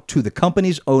paid out to the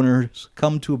company's owners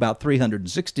come to about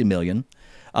 $360 million.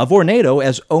 Vornado,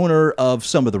 as owner of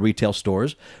some of the retail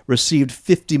stores, received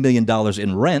 $50 million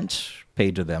in rent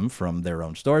paid to them from their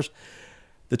own stores.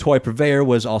 The toy purveyor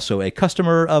was also a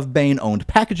customer of Bain-owned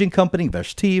packaging company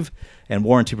Vestive and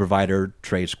warranty provider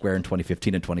Trade Square in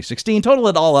 2015 and 2016. Total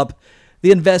it all up,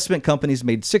 the investment companies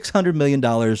made $600 million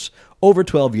over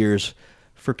 12 years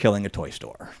for killing a toy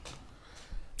store.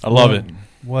 I love it.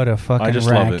 What a fucking just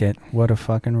love racket. What a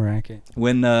fucking racket.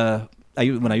 When I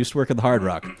used to work at the Hard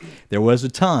Rock, there was a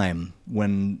time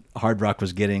when Hard Rock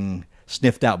was getting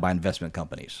sniffed out by investment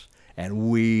companies, and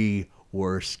we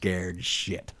were scared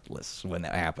shitless when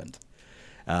that happened.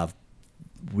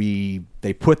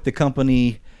 They put the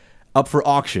company up for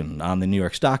auction on the New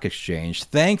York Stock Exchange.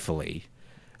 Thankfully,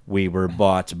 we were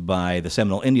bought by the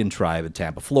Seminole Indian tribe in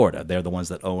Tampa, Florida. They're the ones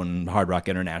that own Hard Rock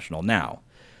International now.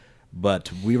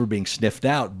 But we were being sniffed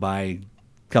out by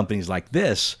companies like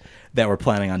this that were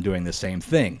planning on doing the same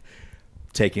thing.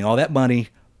 Taking all that money,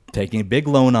 taking a big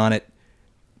loan on it,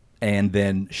 and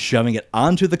then shoving it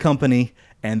onto the company,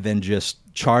 and then just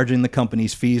charging the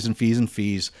company's fees and fees and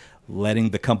fees, letting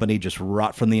the company just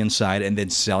rot from the inside, and then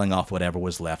selling off whatever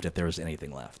was left, if there was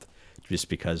anything left, just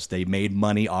because they made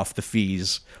money off the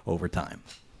fees over time.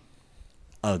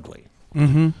 Ugly.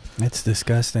 Mm-hmm. That's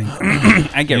disgusting.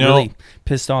 I get really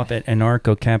pissed off at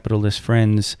anarcho-capitalist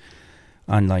friends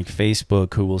on like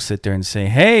Facebook who will sit there and say,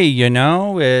 "Hey,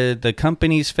 the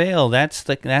companies fail.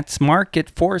 That's market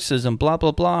forces and blah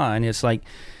blah blah." And it's like,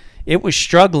 it was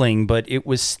struggling, but it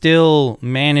was still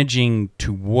managing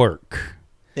to work.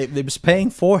 It was paying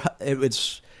for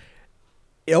it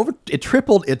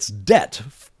tripled its debt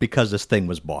because this thing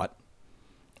was bought,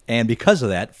 and because of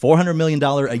that, $400 million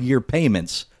a year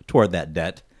payments toward that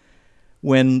debt,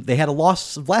 when they had a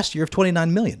loss of last year of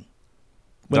 $29 million.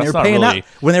 When they were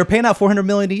paying out $400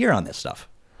 million a year on this stuff.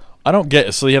 I don't get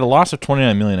it. So you had a loss of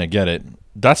 $29 million. I get it.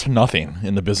 That's nothing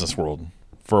in the business world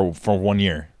for 1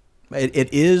 year.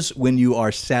 It is when you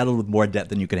are saddled with more debt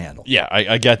than you can handle. Yeah,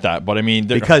 I get that, but I mean,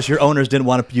 because your owners didn't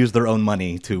want to use their own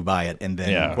money to buy it, and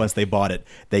then once they bought it,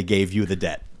 they gave you the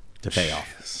debt to pay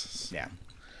off. Yeah.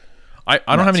 I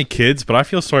don't have any kids, but I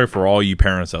feel sorry for all you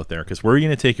parents out there, because where are you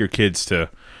going to take your kids to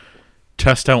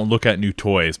test out and look at new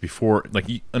toys before, like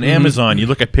on Amazon, you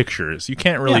look at pictures. You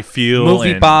can't really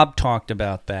feel. Bob talked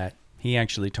about that. He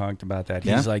actually talked about that.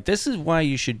 Yeah? He's like, this is why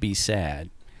you should be sad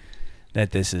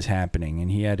that this is happening.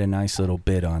 And he had a nice little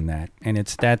bit on that. And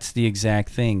that's the exact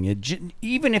thing.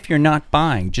 Even if you're not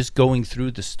buying, just going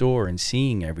through the store and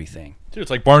seeing everything. Dude,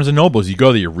 it's like Barnes and Nobles. You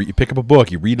go there, you pick up a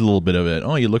book, you read a little bit of it.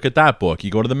 Oh, you look at that book. You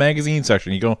go to the magazine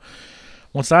section. You go,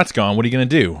 once that's gone, what are you going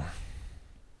to do?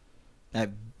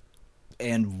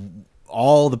 And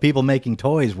all the people making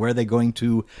toys, where are they going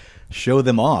to show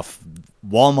them off?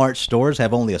 Walmart stores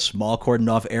have only a small cordoned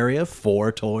off area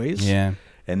for toys. Yeah.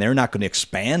 And they're not going to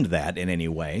expand that in any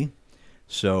way.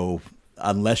 So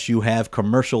unless you have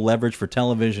commercial leverage for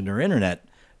television or internet,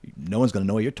 no one's going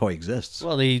to know your toy exists.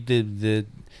 Well, the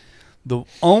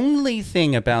only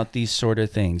thing about these sort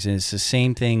of things, and it's the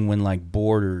same thing when like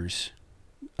Borders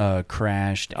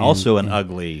crashed. Also an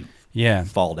ugly yeah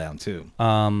fall down too.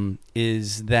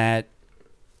 Is that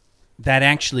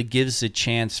actually gives a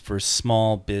chance for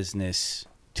small business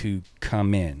to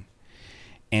come in.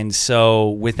 And so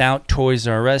without Toys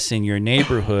R Us in your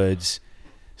neighborhoods,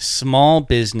 small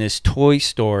business toy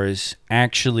stores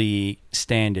actually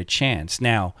stand a chance.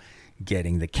 Now,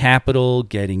 getting the capital,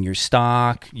 getting your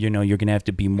stock, you're going to have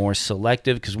to be more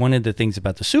selective, because one of the things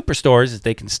about the superstores is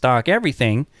they can stock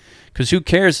everything, because who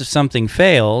cares if something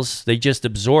fails? They just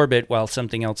absorb it while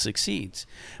something else succeeds.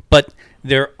 But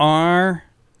there are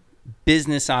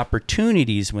business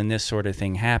opportunities when this sort of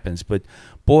thing happens, but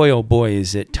boy, oh boy,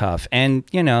 is it tough. And,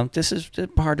 this is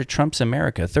part of Trump's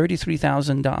America.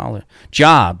 $33,000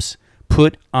 jobs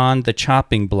put on the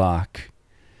chopping block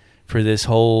for this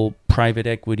whole private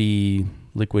equity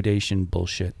liquidation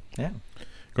bullshit. Yeah.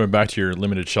 Going back to your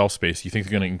limited shelf space, you think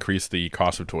they're going to increase the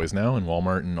cost of toys now in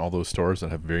Walmart and all those stores that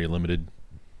have very limited?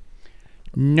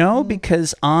 No,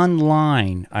 because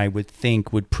online, I would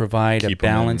think, would provide Keep a 'em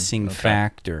in. balancing Okay.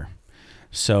 factor.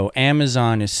 So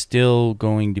Amazon is still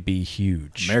going to be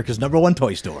huge. America's #1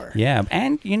 toy store. Yeah,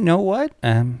 and you know what?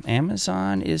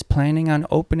 Amazon is planning on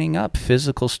opening up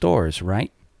physical stores,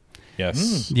 right?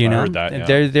 Yes, You I know, heard that.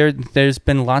 Yeah. there's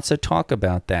been lots of talk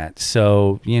about that.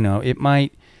 So, it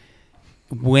might,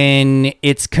 when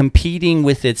it's competing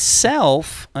with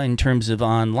itself in terms of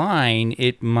online,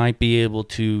 it might be able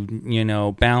to,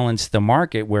 balance the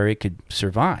market where it could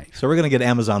survive. So we're going to get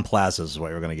Amazon Plazas is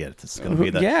what we're going to get. It's going to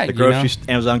be the Yeah, groceries,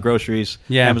 Amazon groceries,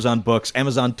 Yeah. Amazon books,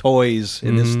 Amazon toys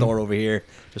in this store over here.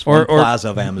 Just Or one plaza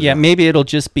of Amazon. Yeah, maybe it'll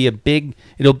just be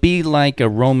it'll be like a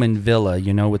Roman villa,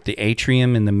 with the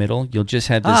atrium in the middle. You'll just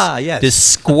have this, this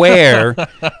square,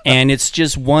 and it's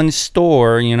just one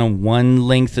store, one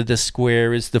length of the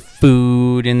square is the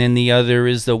food, and then the other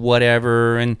is the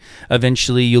whatever, and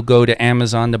eventually you'll go to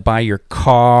Amazon to buy your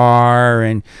car,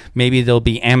 and maybe there'll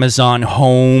be Amazon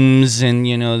homes, and,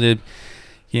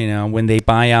 when they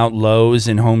buy out Lowe's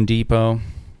and Home Depot.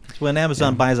 When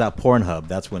Amazon buys out Pornhub,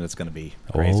 that's when it's going to be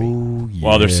crazy. Oh, yeah.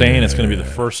 Well, they're saying it's going to be the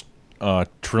first $1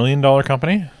 trillion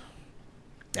company.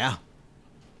 Yeah.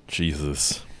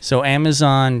 Jesus. So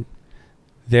Amazon,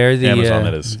 they're the Amazon,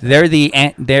 that is. they're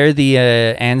the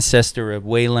ancestor of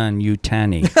Weyland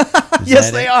Yutani.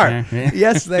 Yes, that they it? are. Yeah.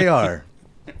 Yes, they are.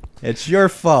 It's your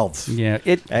fault. Yeah,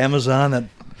 Amazon, that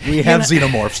we have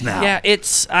xenomorphs now. Yeah,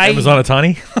 Amazon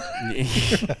Atani?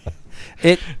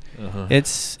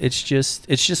 It's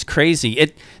just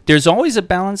crazy. There's always a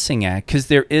balancing act, because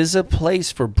there is a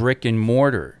place for brick and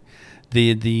mortar.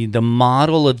 The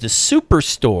model of the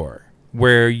superstore,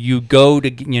 where you go to,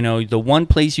 the one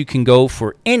place you can go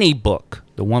for any book,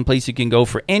 the one place you can go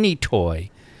for any toy,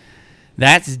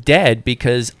 that's dead,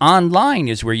 because online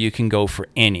is where you can go for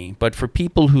any. But for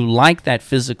people who like that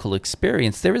physical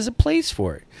experience, there is a place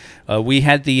for it. We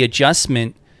had the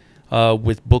adjustment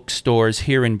with bookstores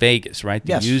here in Vegas, right?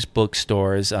 The Yes. used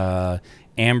bookstores.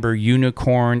 Amber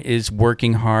Unicorn is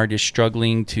working hard, is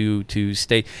struggling to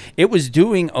stay. It was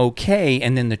doing okay,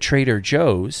 and then the Trader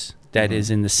Joe's that is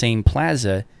in the same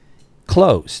plaza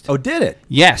closed. Oh, did it?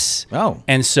 Yes. Oh.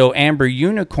 And so Amber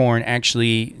Unicorn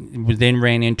actually then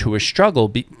ran into a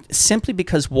struggle simply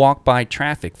because walk-by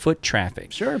traffic, foot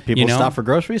traffic. Sure. People stop for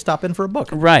groceries, stop in for a book.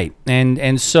 Right.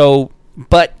 And so,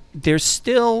 but there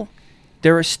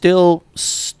are still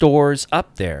stores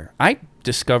up there. I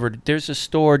discovered there's a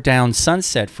store down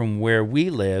Sunset from where we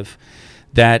live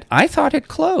that I thought had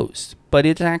closed, but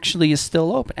it actually is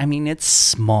still open. I mean, it's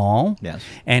small, Yes.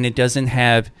 and it doesn't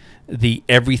have the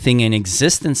everything in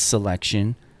existence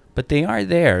selection, but they are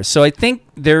there. So I think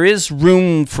there is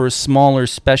room for smaller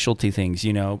specialty things.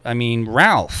 I mean,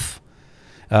 Ralph.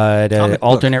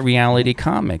 Alternate Reality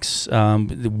Comics.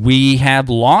 We have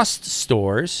lost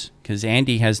stores, because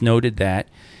Andy has noted that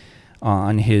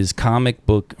on his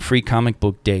free comic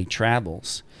book day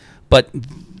travels. But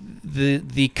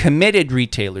the committed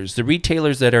retailers, the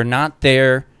retailers that are not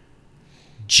there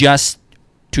just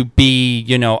to be,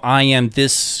 I am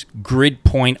this grid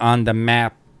point on the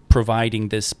map providing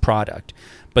this product,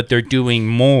 but they're doing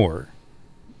more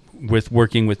with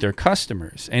working with their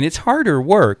customers, and it's harder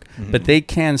work, but they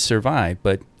can survive.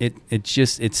 But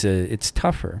it's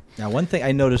tougher. Now, one thing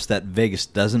I noticed that Vegas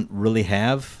doesn't really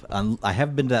have, I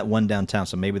have been to that one downtown,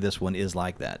 so maybe this one is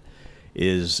like that,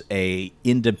 is a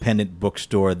independent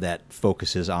bookstore that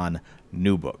focuses on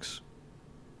new books.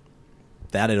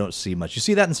 That I don't see much. You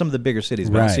see that in some of the bigger cities,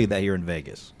 but I don't see that here in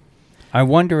Vegas. I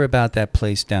wonder about that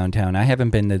place downtown. I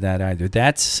haven't been to that either.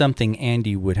 That's something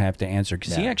Andy would have to answer,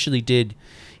 because he actually did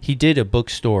a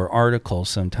bookstore article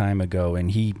some time ago,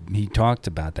 and he talked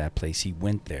about that place. He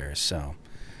went there, so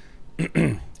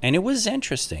and it was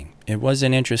interesting. It was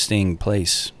an interesting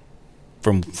place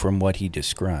from what he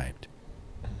described.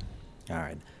 All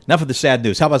right. Enough of the sad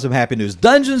news. How about some happy news?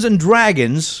 Dungeons &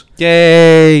 Dragons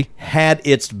Yay! had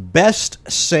its best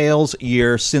sales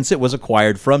year since it was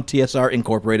acquired from TSR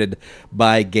Incorporated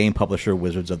by game publisher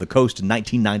Wizards of the Coast in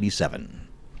 1997.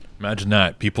 Imagine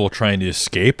that. People trying to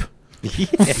escape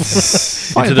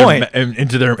Fine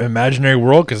into their imaginary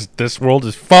world because this world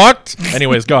is fucked.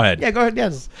 Anyways, go ahead. Yeah, go ahead.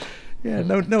 Yes. Yeah,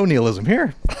 no nihilism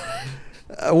here.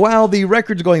 While the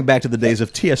records going back to the days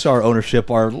of TSR ownership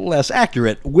are less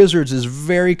accurate, Wizards is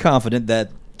very confident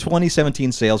that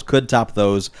 2017 sales could top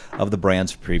those of the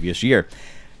brand's previous year.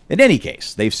 In any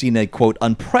case, they've seen a, quote,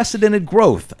 unprecedented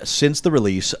growth since the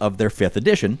release of their 5th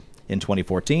edition in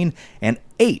 2014, and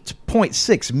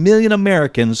 8.6 million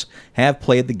Americans have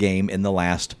played the game in the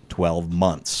last 12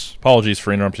 months. Apologies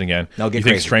for interrupting again. No, get you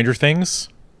think crazy. Stranger Things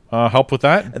help with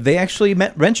that? They actually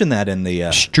mentioned that in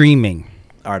the Streaming.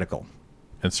 article.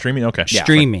 And streaming? Okay. Yeah.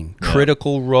 Streaming,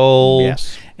 Critical Role,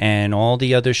 Yes. and all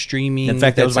the other streaming. In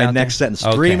fact, that was that's my out next there. sentence.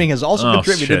 Okay. Streaming has also Oh,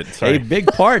 contributed shit. Sorry. a big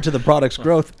part to the product's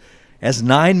growth, as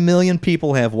 9 million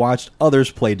people have watched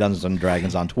others play Dungeons &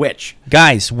 Dragons on Twitch.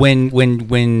 Guys,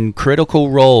 when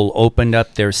Critical Role opened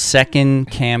up their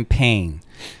second campaign,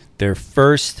 their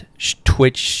first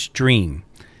Twitch stream,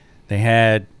 they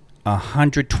had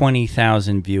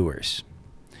 120,000 viewers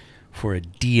for a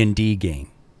D&D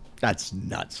game. That's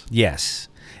nuts. Yes.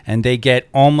 And they get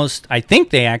I think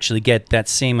they actually get that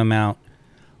same amount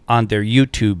on their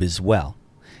YouTube as well.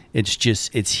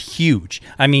 It's huge.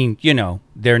 I mean,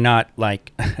 they're not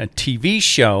like a TV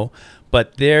show,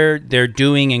 but they're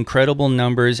doing incredible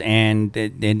numbers, and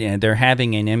they're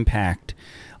having an impact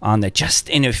on that just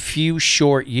in a few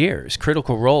short years.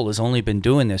 Critical Role has only been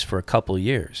doing this for a couple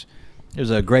years.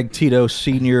 There's a Greg Tito,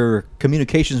 senior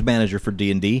communications manager for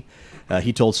D&D.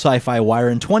 He told Sci-Fi Wire,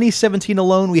 in 2017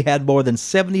 alone, we had more than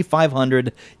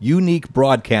 7,500 unique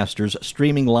broadcasters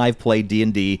streaming live play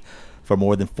D&D for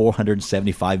more than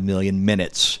 475 million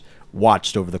minutes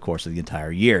watched over the course of the entire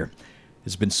year.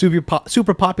 It's been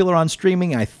super popular on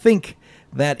streaming. I think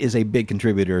that is a big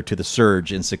contributor to the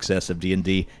surge in success of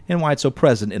D&D and why it's so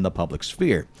present in the public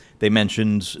sphere. They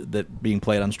mentioned that being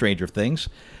played on Stranger Things.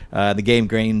 The game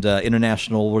gained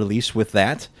international release with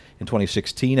that in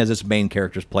 2016 as its main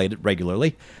characters played it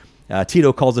regularly.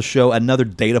 Tito calls the show another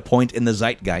data point in the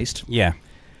zeitgeist. Yeah.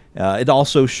 It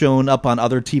also shown up on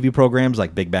other TV programs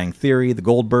like Big Bang Theory, The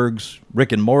Goldbergs,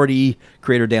 Rick and Morty.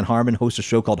 Creator Dan Harmon hosts a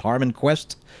show called Harmon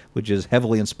Quest, which is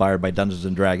heavily inspired by Dungeons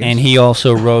 & Dragons. And he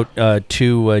also wrote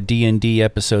 2 D&D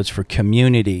episodes for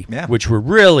Community, which were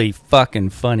really fucking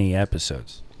funny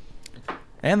episodes.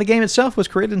 And the game itself was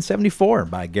created in 1974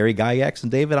 by Gary Gygax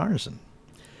and David Arneson.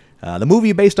 The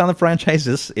movie based on the franchise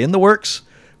is in the works,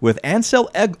 with Ansel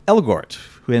Elgort,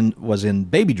 who was in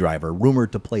Baby Driver,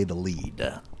 rumored to play the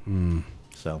lead.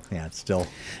 So, yeah, it's still...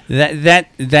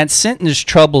 That sentence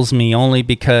troubles me only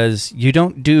because you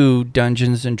don't do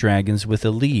Dungeons & Dragons with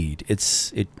a lead.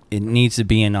 It needs to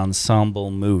be an ensemble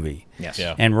movie. Yes.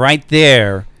 Yeah. And right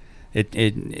there...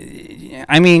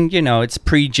 I mean, it's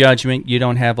prejudgment. You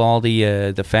don't have all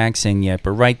the facts in yet,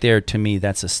 but right there, to me,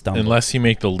 that's a stumble. Unless you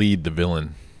make the lead the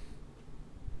villain.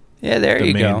 Yeah, there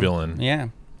you go. The main villain. Yeah,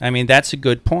 I mean that's a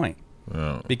good point.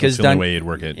 Oh, Because that's the only way you'd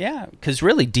work it. Yeah, because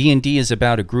really D&D is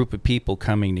about a group of people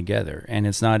coming together, and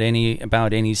it's not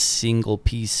about any single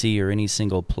PC or any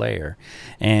single player,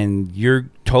 and you're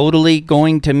totally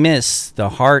going to miss the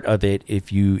heart of it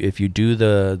if you do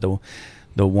the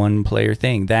one player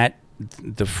thing. That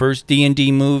the first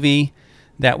D&D movie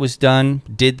that was done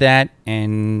did that,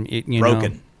 and it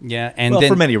Broken. Yeah, and well,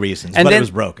 then, for many reasons, and but then, it was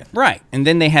broken. Right, and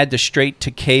then they had the straight to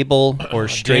cable or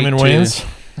straight Damon to Wayans?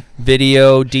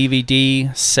 video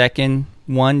DVD second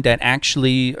one that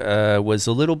actually was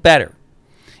a little better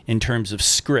in terms of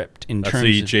script. In That's terms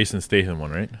the of, Jason Statham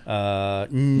one, right?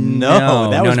 No,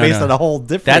 that was based on a whole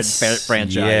different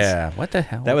franchise. Yeah, what the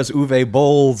hell? That was Uwe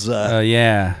Boll's.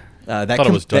 yeah. That I thought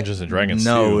it was Dungeons and Dragons.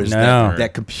 No, too. it was No.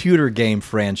 that computer game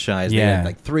franchise. They Yeah. had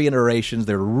like 3 iterations.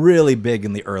 They were really big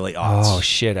in the early aughts. Oh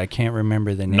shit, I can't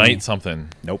remember the name. Knight something.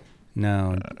 Nope.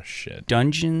 No. Shit.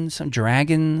 Dungeons, some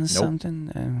dragons, Nope.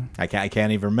 something. I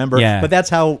can't even remember. Yeah. But that's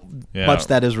how Yeah. much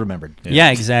that is remembered.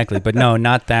 Yeah, exactly. But no,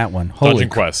 not that one. Holy Dungeon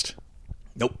crap. Quest.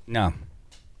 Nope. No.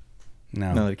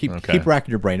 No, keep Okay. keep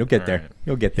racking your brain. You'll get there. right.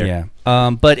 You'll get there.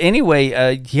 Yeah. But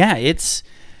anyway, yeah,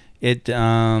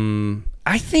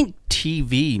 I think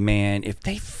TV, man, if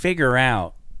they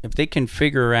can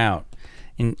figure out,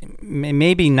 and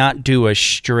maybe not do a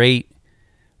straight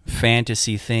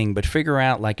fantasy thing, but figure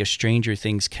out like a Stranger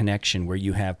Things connection where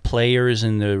you have players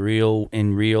in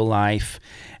real life,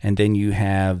 and then you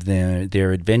have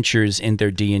their adventures in their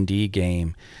D&D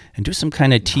game, and do some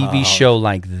kind of TV show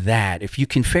like that. If you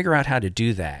can figure out how to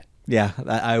do that. Yeah,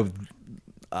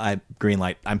 I green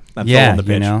light. I'm Yeah, throwing the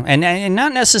pitch. you know, and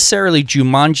not necessarily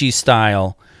Jumanji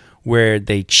style where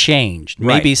they changed.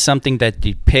 Maybe Right. something that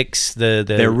depicts the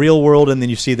Their real world, and then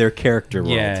you see their character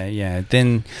world. yeah.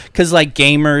 Then because like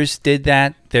Gamers did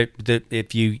that.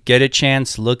 If you get a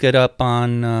chance, look it up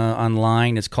on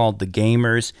online. It's called The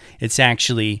Gamers. It's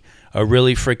actually a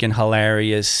really freaking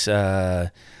hilarious.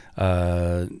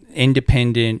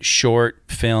 Independent short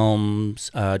films,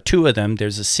 2 of them.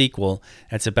 There's a sequel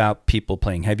that's about people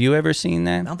playing. Have you ever seen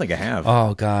that? I don't think I have.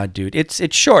 Oh God, dude, it's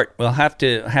short. We'll have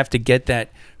to get that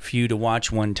for you to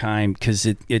watch one time because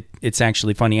it's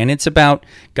actually funny, and it's about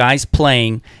guys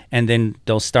playing, and then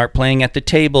they'll start playing at the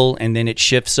table, and then it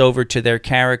shifts over to their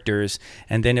characters,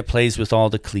 and then it plays with all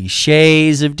the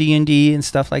cliches of D&D and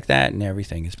stuff like that, and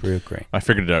everything is real great. I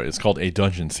figured it out. It's called A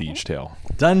Dungeon Siege Tale.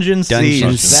 Dungeon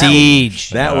Dungeon Siege. Siege.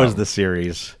 That was the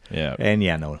series. Yeah. And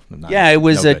yeah, no. Not, Yeah, it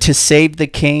was no good. To Save the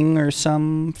King or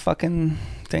some fucking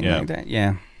thing Yeah. like that.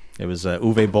 Yeah. It was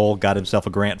Uwe Boll got himself a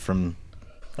grant from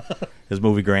his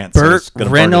movie grant. so Burt he's gonna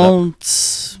burn it up.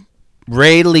 Reynolds,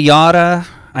 Ray Liotta.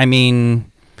 I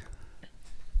mean,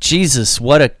 Jesus,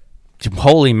 what a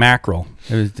holy mackerel!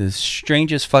 It was the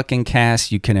strangest fucking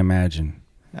cast you can imagine.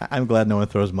 I'm glad no one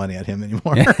throws money at him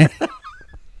anymore.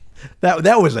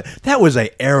 That was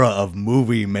a era of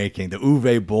movie making, the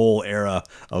Uwe Boll era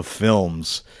of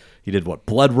films. He did what?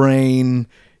 Blood Rain.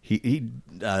 He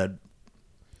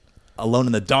Alone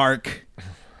in the Dark.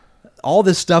 All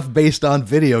this stuff based on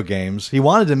video games. He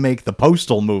wanted to make the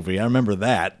Postal movie. I remember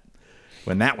that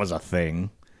when that was a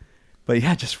thing. But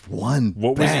yeah, just one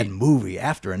What was bad he- movie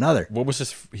after another. What was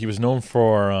this? He was known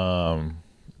for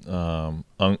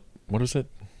what was it?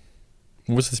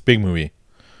 What was this big movie?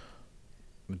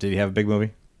 Did he have a big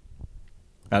movie?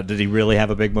 Did he really have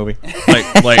a big movie?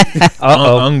 Like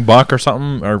Ung Bak or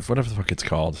something, or whatever the fuck it's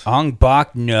called. Ong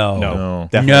Bak, no, No.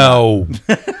 Definitely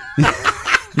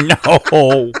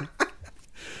no.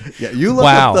 Yeah, you look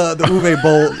Wow. up the Uwe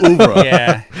Boll oeuvre.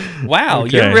 Yeah. Wow,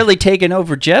 Okay. you're really taking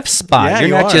over Jeff's spot. Yeah, You're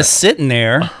you not are. just sitting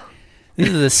there. This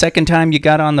is the second time you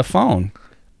got on the phone.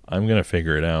 I'm gonna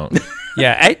figure it out.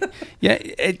 Yeah,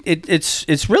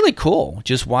 it's really cool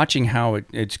just watching how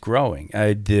it's growing.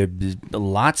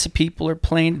 Lots of people are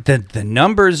playing. The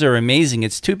numbers are amazing.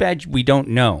 It's too bad we don't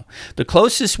know. The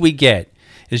closest we get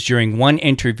is during one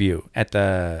interview at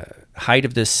the height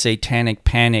of this satanic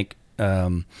panic.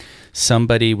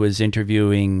 Somebody was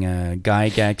interviewing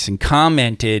Gygax and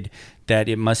commented that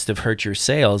it must have hurt your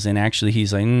sales, and actually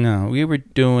he's like, no, we were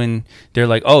doing. They're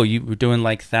like, oh, you were doing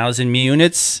like 1,000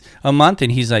 units a month,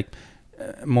 and he's like,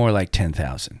 more like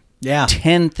 10,000. Yeah.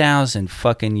 10,000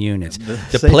 fucking units. The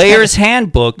Satanic- player's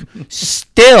handbook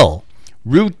still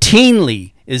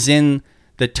routinely is in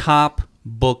the top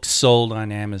books sold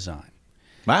on Amazon.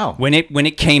 Wow. When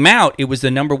it came out, it was the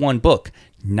 #1 book,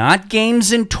 not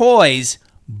games and toys,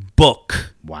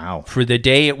 book. Wow. For the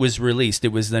day it was released, it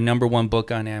was the #1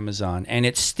 book on Amazon, and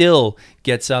it still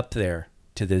gets up there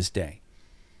to this day.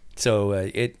 So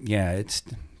it's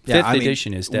fifth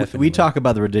edition is definitely. We talk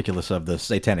about the ridiculous of the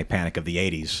satanic panic of the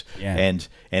 80s Yeah.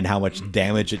 and how much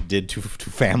damage it did to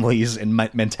families and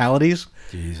mentalities.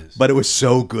 Jesus. But it was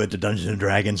so good to Dungeons and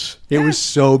Dragons. It was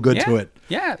so good to it.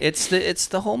 Yeah, it's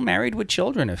the whole Married with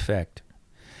Children effect.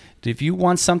 If you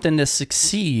want something to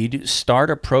succeed, start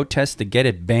a protest to get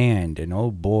it banned, and oh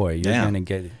boy, you're Yeah. gonna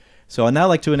get it. So I'd now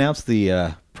like to announce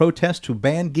the protest to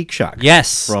ban Geek Shock.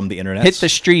 Yes, From the internet. Hit the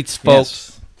streets,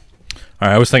 folks. All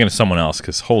right, I was thinking of someone else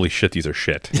because holy shit, these are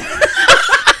shit.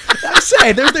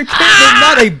 say they're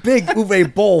not a big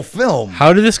Uwe Boll film.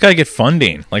 How did this guy get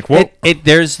funding? Like what?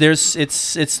 It's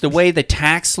the way the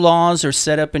tax laws are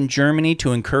set up in Germany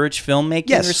to encourage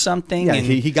filmmaking or something. Yeah, and,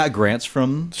 he got grants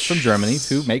from Germany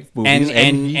to make movies,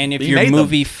 and if he your made them.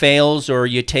 movie fails or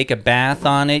you take a bath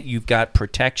on it, you've got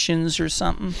protections or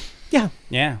something. Yeah,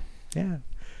 Yeah. yeah.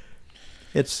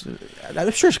 It's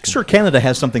I'm sure Canada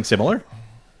has something similar.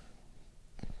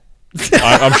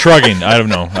 I'm shrugging. I don't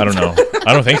know.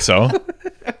 I don't think so.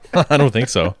 I don't think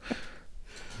so.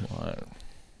 All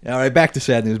right, back to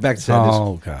sad news.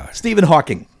 Oh God. Stephen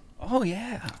Hawking, Oh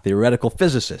yeah. theoretical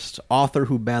physicist, author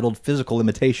who battled physical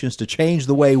limitations to change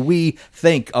the way we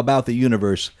think about the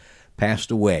universe,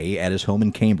 passed away at his home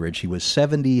in Cambridge. He was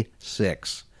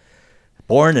 76.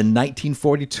 Born in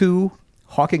 1942,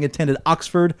 Hawking attended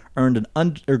Oxford, earned an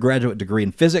undergraduate degree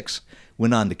in physics,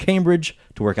 went on to Cambridge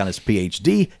to work on his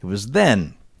PhD. It was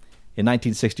then, in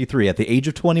 1963, at the age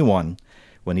of 21,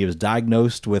 when he was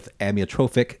diagnosed with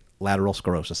amyotrophic lateral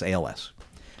sclerosis, ALS.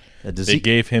 A They disease,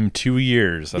 gave him 2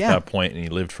 years at Yeah. that point, and he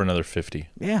lived for another 50.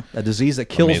 a disease that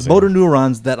kills Amazing. motor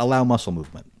neurons that allow muscle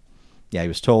movement. Yeah, he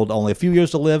was told only a few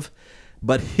years to live,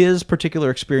 but his particular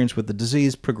experience with the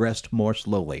disease progressed more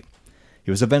slowly.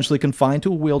 He was eventually confined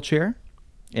to a wheelchair.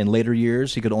 In later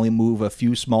years, he could only move a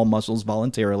few small muscles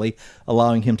voluntarily,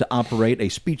 allowing him to operate a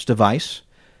speech device,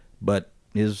 but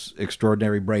his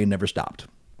extraordinary brain never stopped.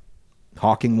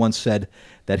 Hawking once said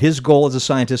that his goal as a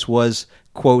scientist was,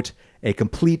 quote, a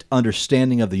complete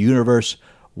understanding of the universe,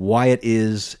 why it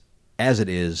is as it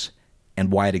is,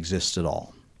 and why it exists at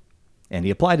all. And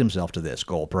he applied himself to this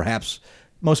goal, perhaps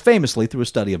most famously through a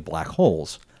study of black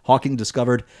holes. Hawking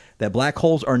discovered that black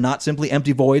holes are not simply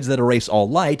empty voids that erase all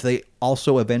light. They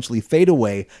also eventually fade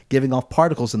away, giving off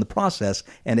particles in the process,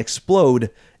 and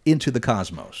explode into the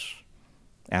cosmos.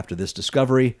 After this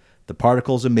discovery, the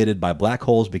particles emitted by black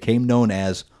holes became known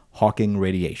as Hawking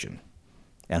radiation.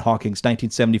 And Hawking's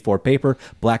 1974 paper,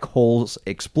 Black Holes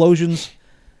Explosions,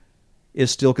 is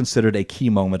still considered a key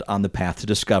moment on the path to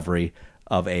discovery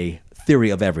of a theory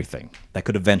of everything that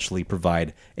could eventually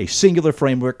provide a singular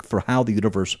framework for how the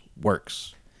universe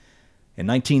works. In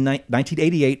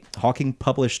 1988, Hawking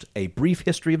published A Brief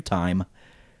History of Time,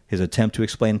 his attempt to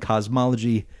explain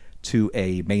cosmology to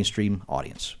a mainstream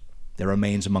audience. It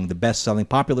remains among the best-selling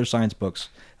popular science books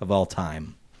of all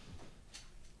time.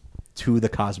 To the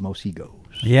cosmos he goes.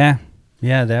 Yeah.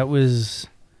 Yeah, that was.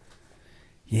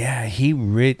 Yeah,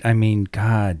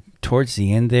 God, towards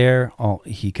the end there,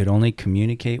 he could only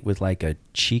communicate with like a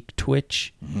cheek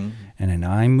twitch and an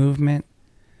eye movement.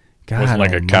 God, Wasn't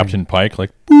like a Captain Pike,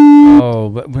 like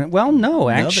no,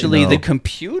 actually, no. the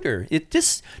computer.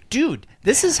 This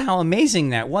is how amazing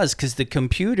that was, because the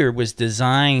computer was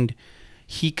designed.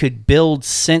 He could build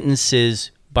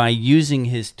sentences by using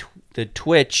the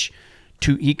twitch.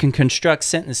 He can construct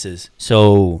sentences.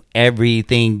 So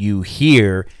everything you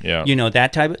hear, that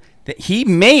type of. He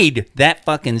made that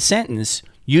fucking sentence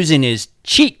using his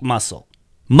cheek muscle,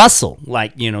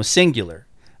 like singular.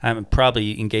 I'm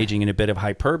probably engaging in a bit of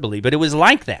hyperbole, but it was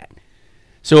like that.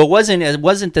 So it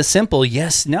wasn't the simple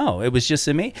yes, no. It was just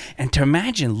amazing. And to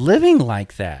imagine living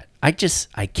like that, I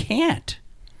can't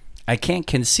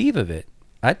conceive of it.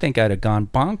 I think I'd have gone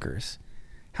bonkers.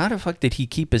 How the fuck did he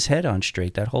keep his head on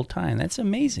straight that whole time? That's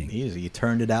amazing. He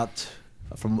turned it out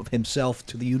from himself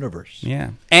to the universe.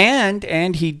 Yeah, and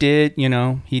he did,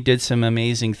 he did some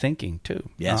amazing thinking too.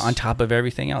 Yes, on top of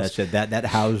everything else. That's it. That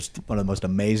housed one of the most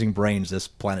amazing brains this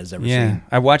planet has ever Yeah, seen.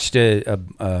 I watched a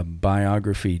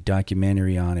biography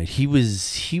documentary on it. He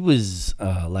was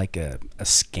like a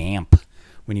scamp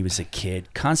when he was a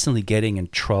kid, constantly getting in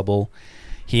trouble.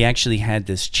 He actually had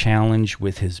this challenge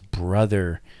with his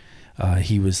brother.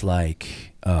 He was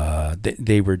like,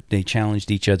 they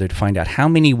challenged each other to find out how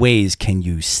many ways can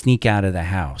you sneak out of the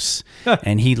house.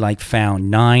 And he found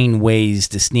 9 ways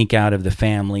to sneak out of the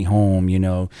family home,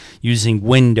 using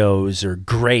windows or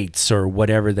grates or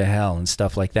whatever the hell and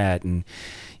stuff like that. And,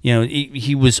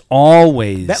 he was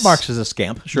always. That marks as a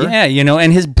scamp, sure. Yeah,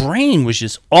 and his brain was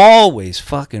just always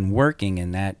fucking working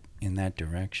in that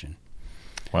direction.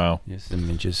 wow.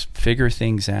 Just figure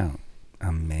things out.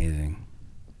 Amazing.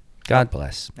 God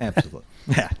bless. Absolutely.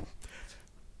 Yeah.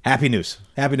 Happy news.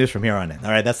 Happy news from here on in.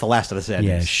 All right, that's the last of the sad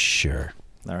Yeah, news. sure.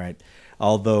 All right.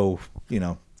 Although,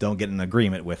 don't get in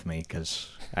agreement with me because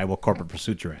I will corporate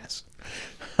pursuit your ass.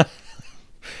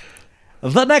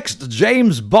 The next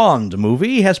James Bond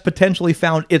movie has potentially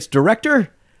found its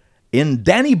director in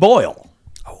Danny Boyle.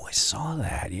 Oh, I saw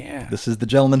that, yeah. This is the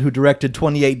gentleman who directed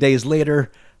 28 Days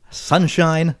Later,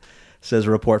 Sunshine, says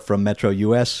a report from Metro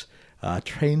US.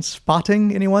 Train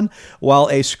Spotting, anyone? While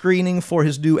a screening for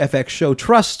his new FX show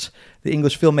Trust, the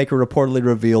English filmmaker reportedly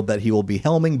revealed that he will be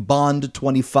helming Bond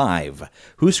 25,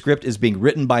 whose script is being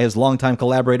written by his longtime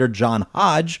collaborator John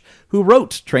Hodge, who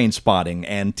wrote Train Spotting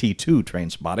and T2 Train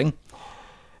Spotting.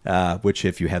 Which,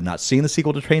 if you have not seen the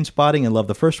sequel to Train Spotting and love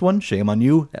the first one, shame on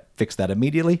you. Fix that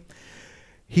immediately.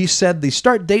 He said the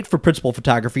start date for principal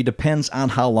photography depends on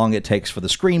how long it takes for the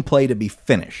screenplay to be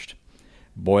finished.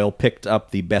 Boyle picked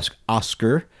up the best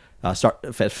director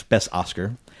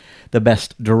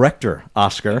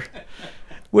Oscar,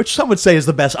 which some would say is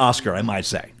the best Oscar, I might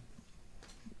say,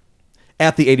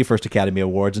 at the 81st Academy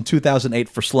Awards in 2008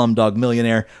 for Slumdog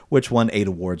Millionaire, which won 8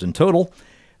 awards in total.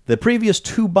 The previous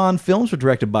 2 Bond films were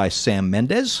directed by Sam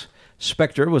Mendes.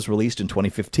 Spectre was released in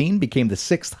 2015, became the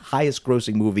 6th highest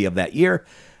grossing movie of that year,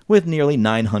 with nearly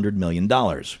 $900 million.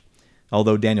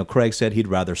 Although Daniel Craig said he'd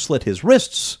rather slit his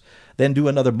wrists than do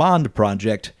another Bond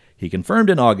project, he confirmed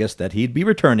in August that he'd be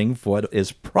returning for what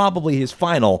is probably his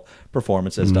final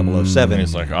performance as 007.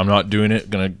 He's like, I'm not doing it.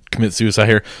 Going to commit suicide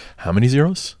here. How many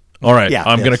zeros? All right, Yeah,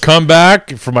 I'm yes. going to come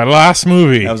back for my last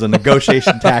movie. That was a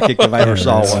negotiation tactic if I ever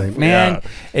saw one. Man,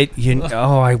 I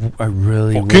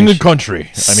really King wish and country.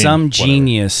 some whatever.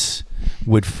 genius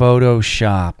would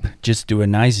Photoshop, just do a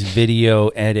nice video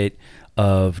edit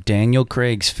of Daniel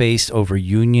Craig's face over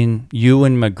Ewan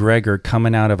McGregor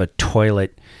coming out of a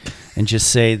toilet, and just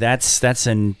say that's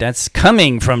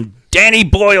coming from Danny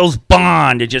Boyle's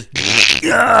Bond. It just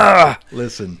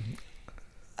Listen,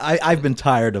 I've been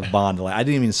tired of Bond. I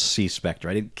didn't even see Spectre.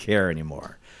 I didn't care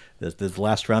anymore. The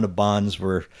last round of Bonds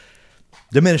were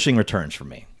diminishing returns for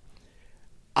me.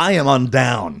 I am on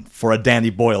down for a Danny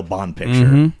Boyle Bond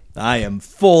picture. I am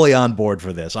fully on board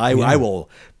for this. I will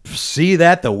see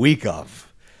that the week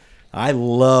of. I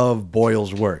love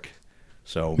Boyle's work.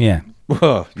 So, Yeah.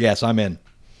 yes, I'm in.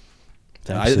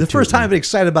 The Absolutely. first time I've been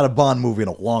excited about a Bond movie in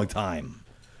a long time.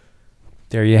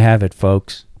 There you have it,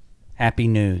 folks. Happy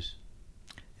news.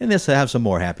 And this, I have some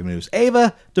more happy news.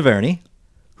 Ava DuVernay,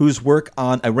 whose work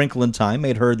on A Wrinkle in Time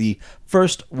made her the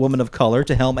first woman of color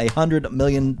to helm a $100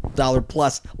 million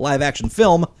plus live-action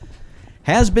film,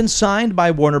 has been signed by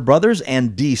Warner Brothers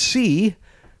and DC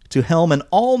to helm an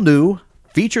all-new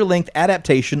feature-length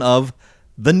adaptation of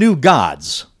The New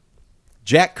Gods,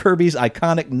 Jack Kirby's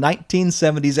iconic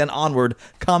 1970s and onward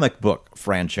comic book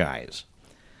franchise.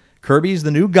 Kirby's The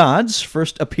New Gods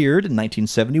first appeared in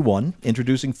 1971,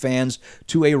 introducing fans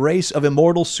to a race of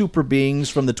immortal super beings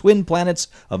from the twin planets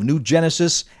of New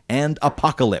Genesis and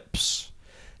Apocalypse.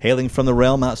 Hailing from the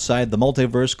realm outside the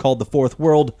multiverse called the Fourth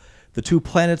World, the 2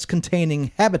 planets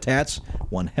containing habitats,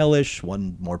 one hellish,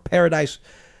 one more paradise,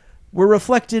 were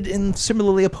reflected in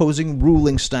similarly opposing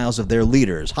ruling styles of their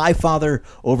leaders, Highfather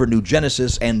over New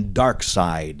Genesis and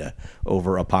Darkseid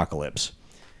over Apocalypse.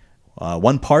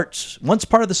 Once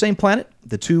part of the same planet,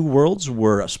 the 2 worlds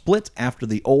were split after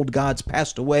the old gods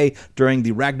passed away during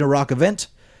the Ragnarok event.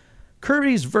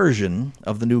 Kirby's version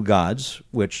of the New Gods,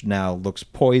 which now looks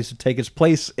poised to take its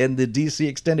place in the DC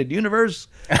Extended Universe,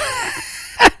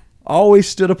 always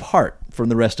stood apart from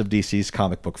the rest of DC's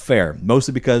comic book fare,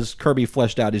 mostly because Kirby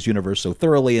fleshed out his universe so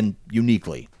thoroughly and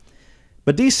uniquely.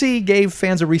 But DC gave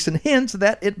fans a recent hint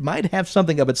that it might have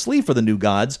something up its sleeve for the New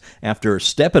Gods after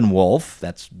Steppenwolf,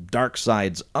 that's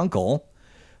Darkseid's uncle,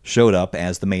 showed up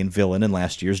as the main villain in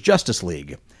last year's Justice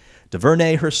League.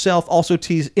 DuVernay herself also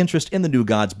teased interest in the New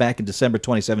Gods back in December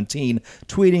 2017,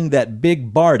 tweeting that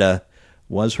Big Barda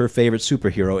was her favorite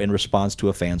superhero in response to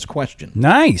a fan's question.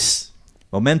 Nice.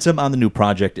 Momentum on the new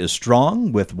project is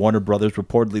strong, with Warner Brothers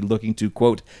reportedly looking to,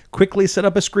 quote, quickly set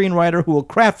up a screenwriter who will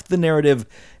craft the narrative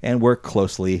and work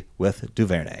closely with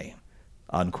DuVernay,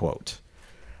 unquote.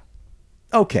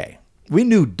 Okay, we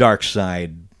knew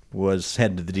Darkseid was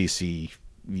heading to the DC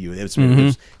view. It was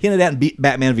hinted at in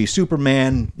Batman v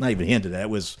Superman, not even hinted at, it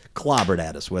was clobbered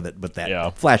at us with that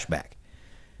flashback.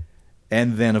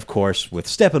 And then, of course, with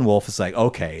Steppenwolf, it's like,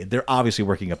 okay, they're obviously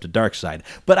working up to Darkseid.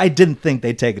 But I didn't think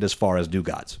they'd take it as far as New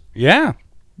Gods. Yeah.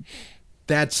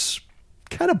 That's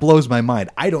kind of blows my mind.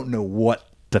 I don't know what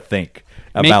to think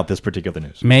about this particular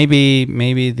news. Maybe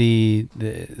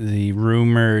the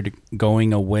rumored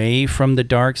going away from the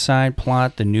Darkseid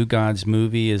plot, the New Gods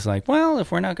movie, is like, well,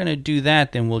 if we're not going to do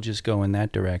that, then we'll just go in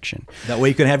that direction. That way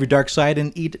you can have your Darkseid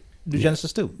and eat New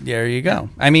Genesis too. There you go.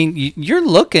 I mean, you're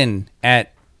looking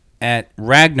at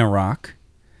Ragnarok,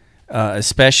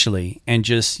 especially, and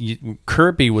just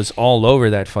Kirby was all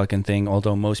over that fucking thing.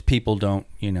 Although most people don't,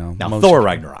 Now Thor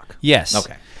Ragnarok. Yes.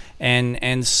 Okay.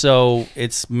 And so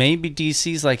it's maybe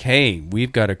DC's like, hey,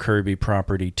 we've got a Kirby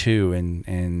property too,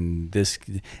 and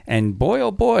boy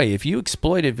oh boy, if you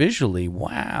exploit it visually,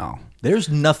 wow. There's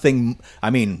nothing. I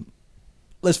mean,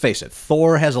 let's face it.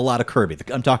 Thor has a lot of Kirby.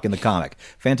 I'm talking the comic.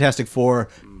 Fantastic Four,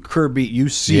 Kirby. You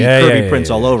see Kirby prints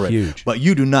all over it, huge. but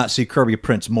you do not see Kirby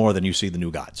prints more than you see the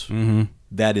New Gods. Mm-hmm.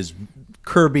 That is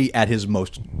Kirby at his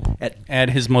most. At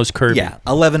his most Kirby. Yeah,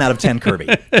 11 out of 10 Kirby.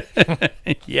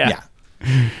 Yeah.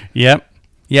 Yep.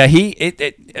 Yeah.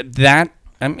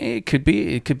 I mean, it could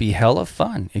be hella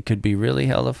fun. It could be really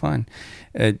hella fun.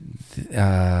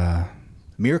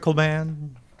 Miracle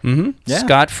Man. Mm-hmm. Yeah.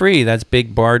 Scott Free. That's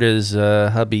Big Barda's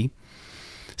hubby.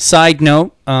 Side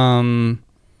note: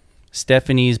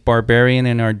 Stephanie's Barbarian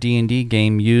in our D&D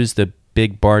game used the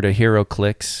Big Barda hero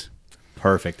clicks.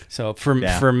 Perfect. So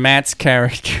for Matt's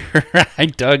character, I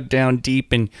dug down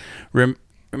deep and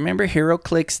remember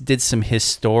HeroClix did some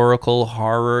historical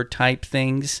horror type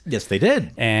things. Yes, they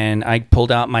did. And I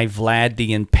pulled out my Vlad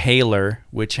the Impaler,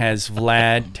 which has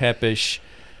Vlad Tepes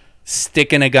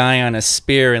sticking a guy on a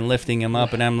spear and lifting him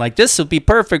up, and I'm like, this will be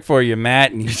perfect for you,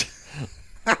 Matt. And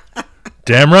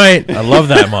Damn right. I love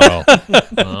that model.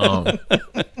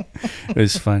 it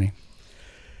was funny.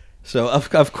 So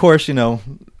of course,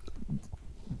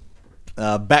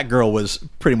 Batgirl was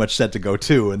pretty much set to go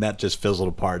too, and that just fizzled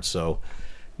apart. So,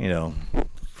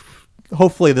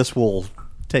 hopefully this will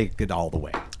take it all the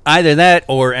way. Either that,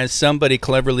 or as somebody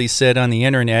cleverly said on the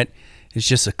internet, it's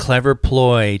just a clever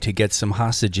ploy to get some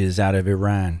hostages out of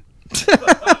Iran.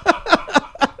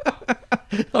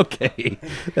 Okay,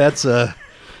 that's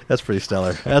pretty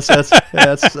stellar. That's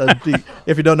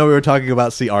if you don't know what we were talking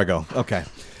about, see Argo. Okay.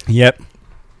 Yep.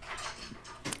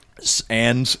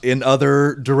 And in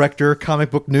other director comic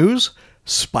book news,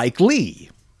 Spike Lee.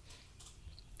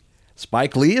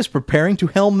 Spike Lee is preparing to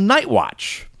helm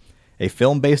Nightwatch, a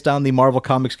film based on the Marvel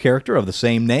Comics character of the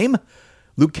same name.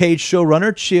 Luke Cage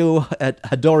showrunner Chio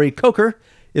Hadori Coker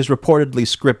is reportedly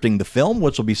scripting the film,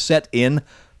 which will be set in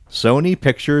Sony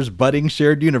Pictures' budding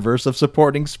shared universe of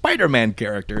supporting Spider-Man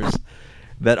characters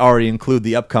that already include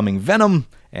the upcoming Venom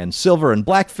and Silver and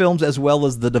Black films, as well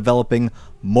as the developing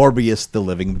Morbius the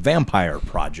Living Vampire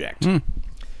project.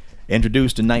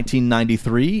 Introduced in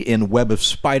 1993 in Web of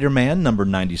Spider-Man number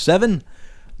 97,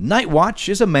 Nightwatch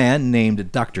is a man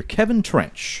named Dr. Kevin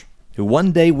Trench, who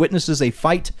one day witnesses a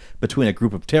fight between a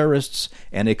group of terrorists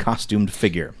and a costumed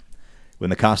figure. When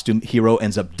the costumed hero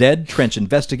ends up dead, Trench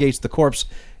investigates the corpse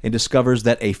and discovers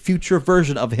that a future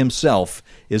version of himself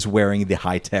is wearing the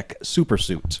high-tech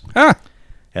supersuit. Ah.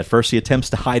 At first, he attempts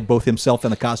to hide both himself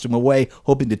and the costume away,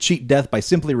 hoping to cheat death by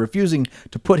simply refusing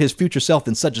to put his future self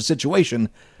in such a situation.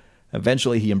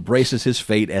 Eventually, he embraces his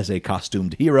fate as a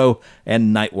costumed hero,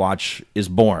 and Nightwatch is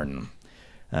born.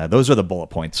 Those are the bullet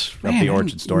points of the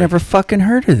origin story. Never fucking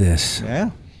heard of this.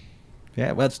 Yeah.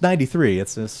 Well, it's 93.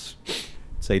 It's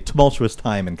a tumultuous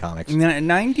time in comics.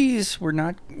 90s were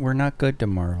not good to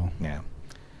Marvel. Yeah.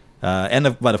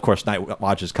 But of course,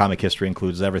 Nightwatch's comic history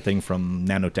includes everything from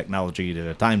nanotechnology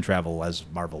to time travel, as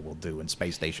Marvel will do, and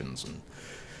space stations.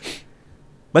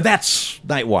 But that's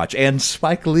Nightwatch, and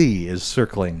Spike Lee is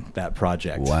circling that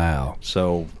project. Wow.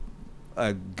 So,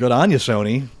 good on you,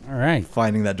 Sony. All right.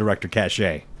 Finding that director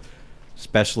cachet,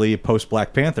 especially post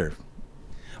Black Panther.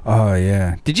 Oh,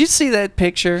 yeah. Did you see that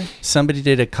picture? Somebody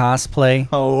did a cosplay.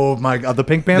 Oh, my God. The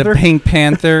Pink Panther? The Pink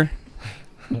Panther.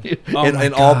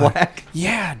 in all black?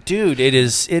 Yeah, dude. It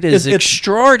is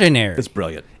extraordinary. It's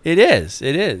brilliant. It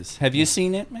is. Have you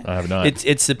seen it, man? I have not.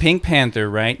 It's the Pink Panther,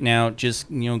 right? Now, just,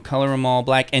 color them all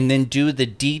black and then do the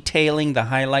detailing, the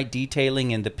highlight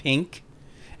detailing in the pink,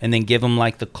 and then give them,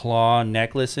 like, the claw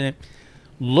necklace in it.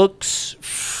 Looks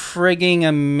frigging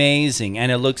amazing,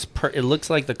 and it looks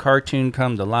like the cartoon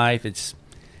come to life. It's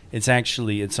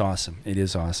awesome. It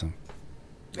is awesome.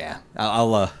 Yeah,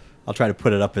 I'll try to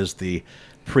put it up as the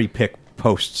pre-pick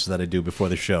posts that I do before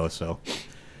the show. So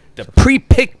the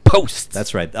pre-pick posts.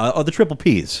 That's right. The triple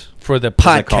P's for the as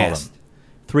I call podcast. them.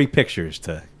 3 pictures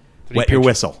to wet your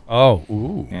whistle. Oh,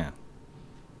 ooh. Yeah.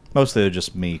 Mostly they're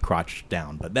just me crotch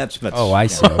down, but that's Oh, I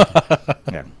see.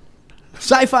 Yeah.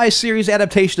 Sci-fi series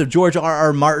adaptation of George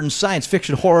R.R. Martin's science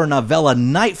fiction horror novella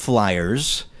Night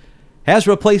Flyers has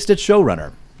replaced its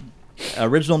showrunner.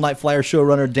 Original Night Flyer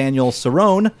showrunner Daniel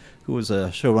Cerrone, who was a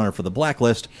showrunner for The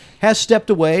Blacklist, has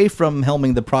stepped away from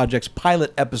helming the project's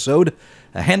pilot episode,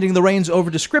 handing the reins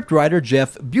over to scriptwriter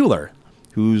Jeff Bueller,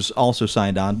 who's also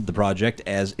signed on the project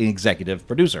as an executive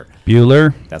producer.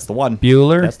 Bueller. That's the one.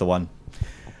 Bueller. That's the one.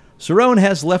 Cerrone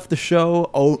has left the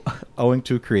show owing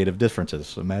to creative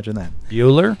differences. Imagine that.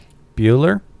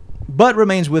 Bueller. But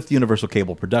remains with Universal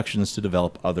Cable Productions to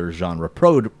develop other genre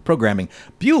programming.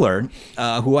 Bueller,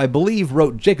 who I believe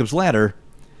wrote Jacob's Ladder,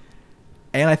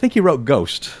 and I think he wrote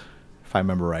Ghost, if I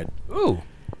remember right. Ooh.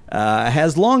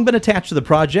 has long been attached to the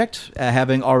project,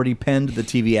 having already penned the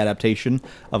TV adaptation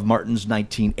of Martin's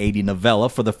 1980 novella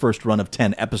for the first run of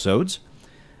 10 episodes.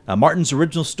 Martin's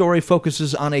original story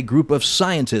focuses on a group of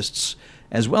scientists,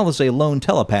 as well as a lone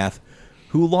telepath,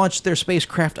 who launched their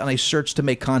spacecraft on a search to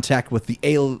make contact with the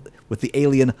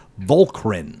alien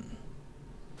Volkrin.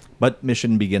 But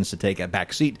mission begins to take a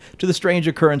backseat to the strange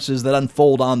occurrences that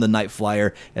unfold on the Night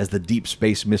Flyer as the deep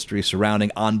space mystery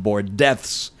surrounding onboard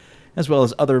deaths, as well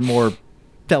as other more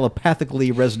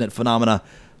telepathically resonant phenomena,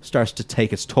 starts to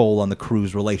take its toll on the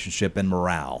crew's relationship and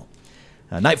morale.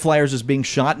 Night Flyers is being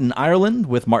shot in Ireland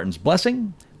with Martin's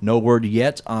blessing. No word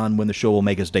yet on when the show will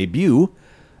make its debut.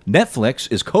 Netflix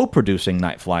is co-producing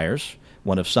Night Flyers,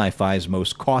 one of sci-fi's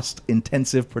most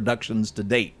cost-intensive productions to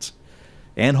date,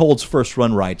 and holds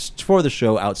first-run rights for the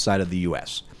show outside of the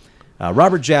U.S.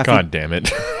 Robert Jaffe... God damn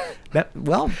it.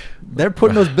 They're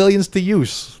putting those billions to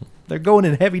use. They're going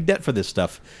in heavy debt for this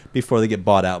stuff before they get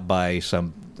bought out by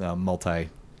some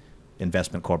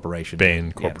multi-investment corporation.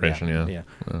 Bain Corporation, yeah.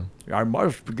 I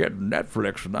must get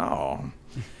Netflix now.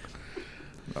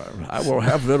 I will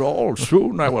have it all.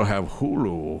 Soon I will have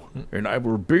Hulu, and I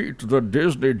will beat the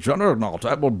Disney juggernaut.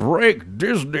 I will break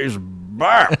Disney's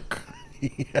back.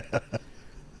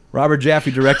 Robert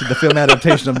Jaffe directed the film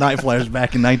adaptation of Night Flyers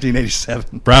back in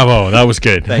 1987. Bravo, that was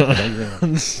good. Thank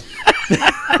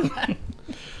you.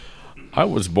 I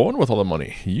was born with all the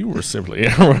money. You were simply...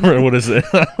 What is it?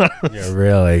 Yeah,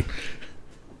 really.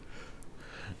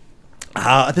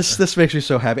 This makes me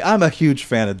so happy. I'm a huge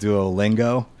fan of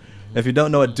Duolingo. If you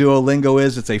don't know what Duolingo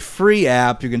is, it's a free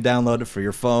app. You can download it for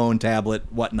your phone, tablet,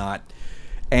 whatnot.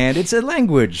 And it's a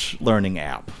language learning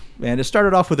app. And it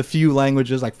started off with a few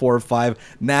languages, like 4 or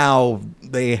 5. Now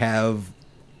they have,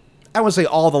 I wouldn't say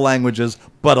all the languages,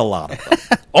 but a lot of them.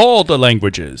 All the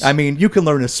languages. I mean, you can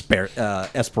learn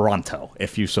Esperanto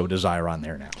if you so desire on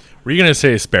there now. Were you going to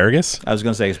say asparagus? I was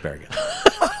going to say asparagus.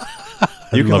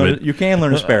 You can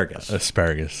learn asparagus.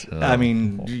 Asparagus. I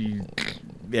mean,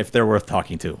 if they're worth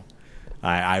talking to.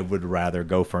 I would rather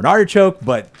go for an artichoke,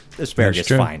 but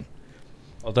asparagus is fine.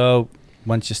 Although,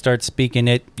 once you start speaking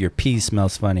it, your pee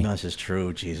smells funny. This is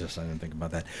true. Jesus, I didn't think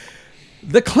about that.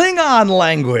 The Klingon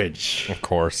language, Of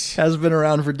course. has been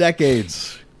around for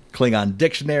decades. Klingon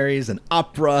dictionaries and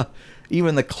opera,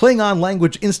 even the Klingon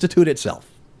Language Institute itself.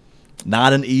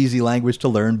 Not an easy language to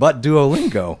learn, but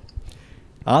Duolingo.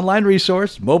 Online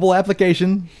resource, mobile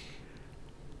application.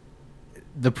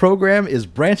 The program is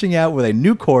branching out with a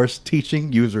new course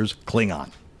teaching users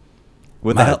Klingon.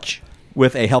 With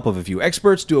the help of a few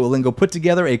experts, Duolingo put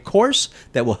together a course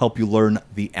that will help you learn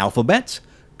the alphabet,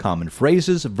 common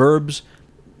phrases, verbs,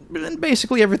 and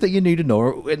basically everything you need to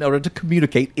know in order to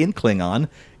communicate in Klingon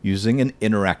using an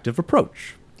interactive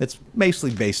approach. It's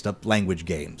basically based up language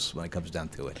games when it comes down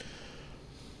to it.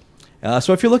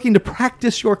 So if you're looking to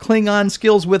practice your Klingon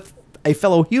skills with a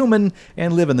fellow human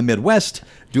and live in the Midwest,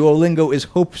 Duolingo is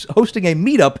hosting a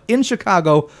meetup in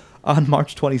Chicago on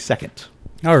March 22nd.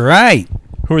 All right.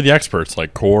 Who are the experts?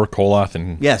 Like Kor, Koloth,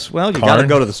 and Yes, well, you Karn? got to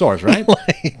go to the source, right?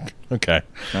 Okay.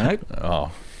 All right.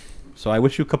 Oh, So I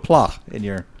wish you kapla in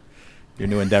your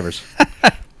new endeavors.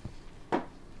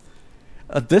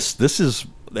 This is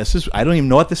I don't even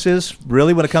know what this is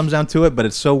really when it comes down to it, but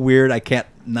it's so weird I can't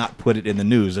not put it in the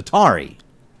news. Atari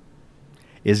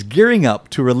is gearing up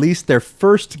to release their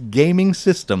first gaming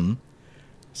system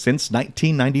since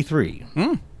 1993.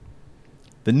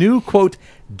 The new, quote,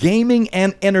 gaming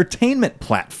and entertainment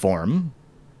platform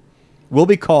will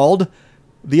be called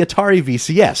the Atari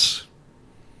VCS,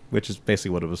 which is basically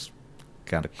what it was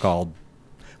kind of called.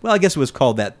 Well, I guess it was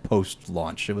called that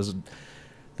post-launch. It was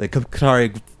the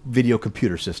Atari Video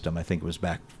Computer System, I think it was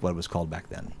what it was called back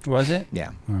then. Was it?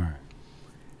 Yeah. All right.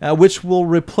 Which will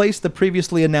replace the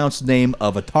previously announced name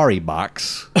of Atari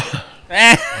Box.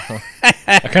 I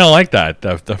kind of like that.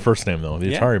 The first name though, the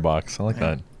Yeah. Atari box. I like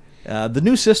that. The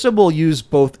new system will use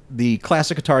both the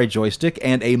classic Atari joystick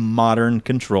and a modern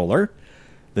controller.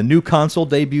 The new console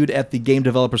debuted at the Game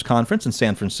Developers Conference in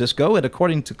San Francisco, and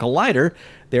according to Collider,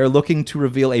 they are looking to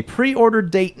reveal a pre-order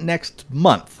date next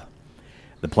month.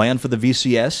 The plan for the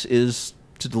VCS is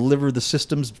to deliver the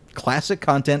system's classic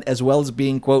content as well as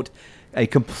being, quote, a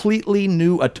completely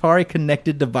new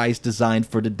Atari-connected device designed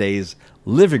for today's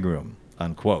living room,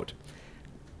 unquote.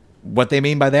 What they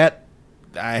mean by that,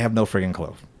 I have no friggin'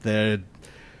 clue.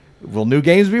 Will new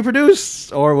games be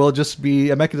produced, or will it just be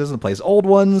a mechanism to place old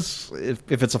ones?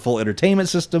 If it's a full entertainment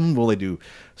system, will they do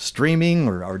streaming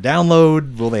or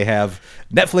download? Will they have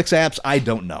Netflix apps? I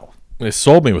don't know. They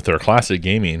sold me with their classic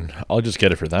gaming. I'll just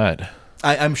get it for that.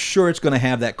 I'm sure it's going to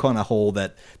have that kind of hole,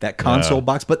 that console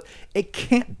box, but it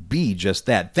can't be just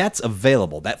that. That's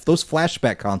available. Those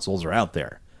flashback consoles are out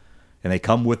there. And they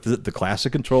come with the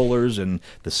classic controllers and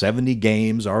the 70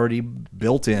 games already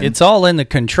built in. It's all in the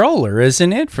controller,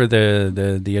 isn't it, for the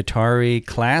Atari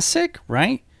Classic,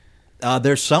 right?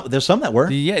 There's some that were.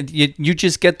 Yeah, you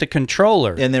just get the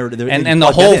controller, And they're and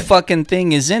the whole fucking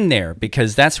thing is in there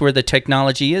because that's where the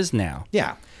technology is now.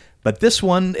 Yeah. But this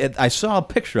one, I saw a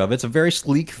picture of it. It's a very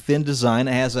sleek, thin design.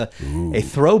 It has a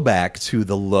throwback to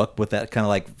the look with that kind of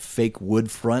like fake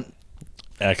wood front.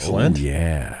 Excellent.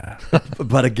 Yeah.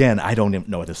 But again, I don't even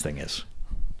know what this thing is.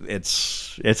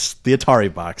 It's the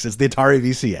Atari box. It's the Atari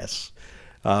VCS.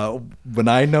 When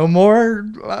I know more,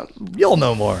 you'll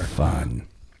know more. Fun.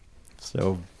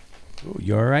 So,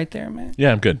 You all right there, man?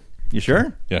 Yeah, I'm good. you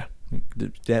sure? Yeah.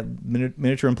 That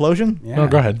miniature implosion? Yeah. No,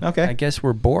 go ahead. Okay. I guess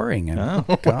we're boring.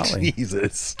 Golly.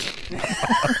 Jesus.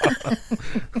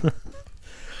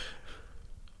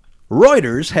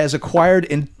 Reuters has acquired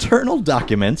internal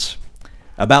documents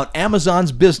about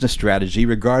Amazon's business strategy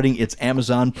regarding its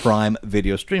Amazon Prime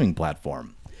video streaming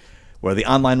platform, where the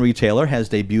online retailer has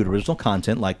debuted original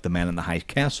content like The Man in the High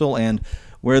Castle, and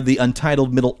where the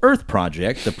untitled Middle-earth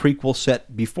project, the prequel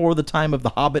set before the time of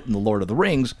The Hobbit and The Lord of the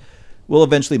Rings, will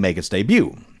eventually make its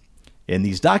debut. In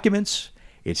these documents,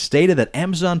 it's stated that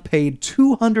Amazon paid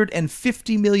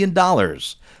 $250 million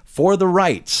for the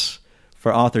rights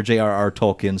for author J.R.R.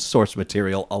 Tolkien's source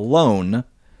material alone,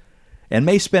 and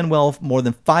may spend more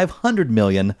than $500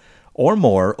 million or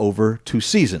more over 2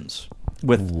 seasons,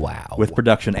 with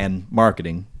production and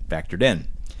marketing factored in.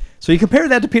 So you compare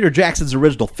that to Peter Jackson's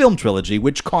original film trilogy,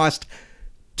 which cost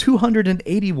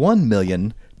 $281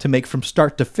 million to make from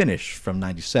start to finish from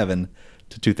 1997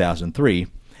 to 2003.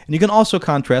 And you can also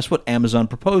contrast what Amazon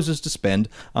proposes to spend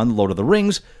on The Lord of the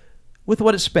Rings with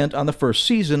what it spent on the first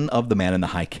season of The Man in the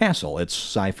High Castle, its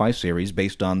sci-fi series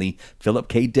based on the Philip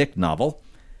K. Dick novel.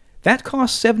 That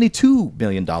cost $72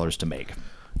 million to make.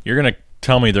 You're going to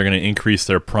tell me they're going to increase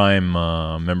their Prime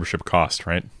membership cost,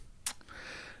 right?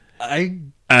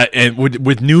 And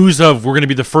with news of we're going to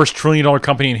be the first $1 trillion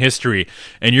company in history,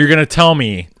 and you're going to tell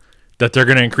me that they're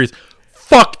going to increase.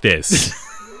 Fuck this.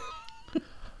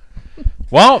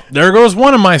 Well, there goes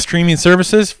one of my streaming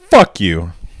services. Fuck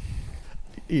you.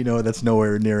 You know, that's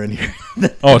nowhere near in here.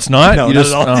 Oh, it's not? No, you not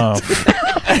just, at all.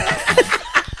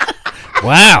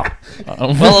 Wow.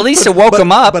 Well, at least it woke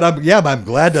him up. But I'm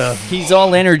glad to. He's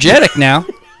all energetic now.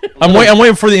 I'm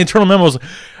waiting for the internal memos.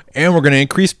 And we're going to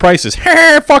increase prices.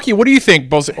 Hey, fuck you. What do you think?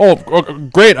 Both say, oh,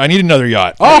 great. I need another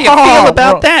yacht. How do you feel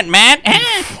about that, Matt?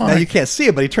 Now you can't see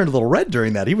it, but he turned a little red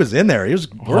during that. He was in there. He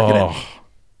was working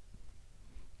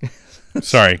it.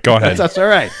 Sorry. Go ahead. That's all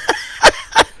right.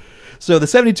 So the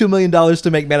 $72 million to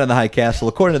make Man in the High Castle,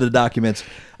 according to the documents,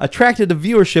 attracted a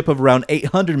viewership of around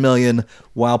 800 million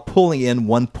while pulling in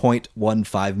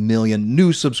 1.15 million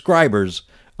new subscribers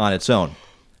on its own.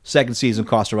 Second season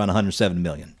cost around 107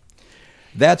 million.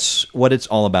 That's what it's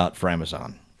all about for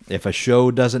Amazon. If a show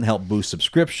doesn't help boost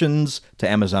subscriptions to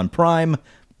Amazon Prime,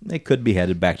 it could be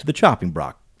headed back to the chopping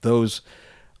block. Those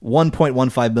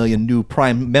 1.15 million new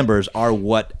Prime members are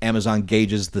what Amazon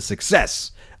gauges the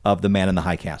success of The Man in the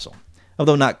High Castle.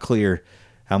 Although not clear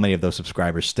how many of those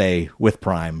subscribers stay with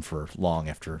Prime for long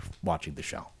after watching the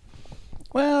show.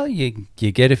 Well, you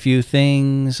get a few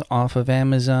things off of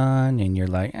Amazon, and you're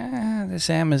like, this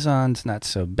Amazon's not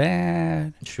so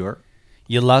bad. Sure.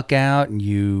 You luck out, and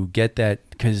you get that,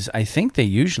 because I think they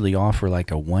usually offer like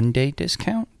a one-day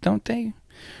discount, don't they?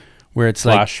 Where it's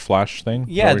Flash thing?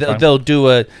 Yeah, they'll do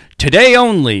a today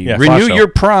only. Yeah, renew flash your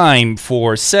Prime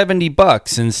for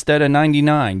 $70 instead of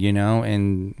 $99.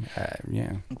 And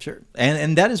yeah, sure.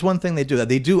 And that is one thing they do.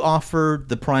 They do offer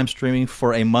the Prime streaming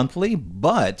for a monthly,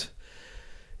 but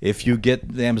if you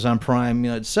get the Amazon Prime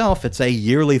itself, it's a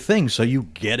yearly thing, so you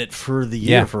get it for the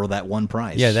year for that one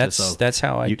price. Yeah, that's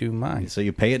how I do mine. So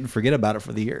you pay it and forget about it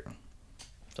for the year.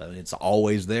 So it's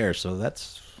always there. So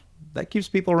that keeps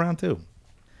people around too.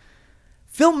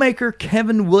 Filmmaker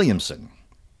Kevin Williamson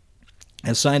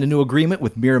has signed a new agreement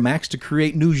with Miramax to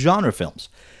create new genre films.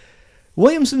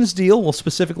 Williamson's deal will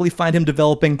specifically find him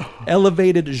developing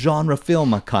elevated genre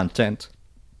film content,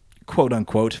 quote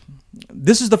unquote.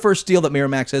 This is the first deal that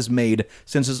Miramax has made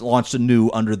since it's launched anew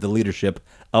under the leadership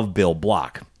of Bill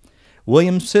Block.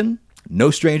 Williamson, no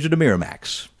stranger to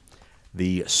Miramax.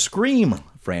 The Scream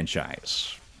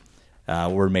franchise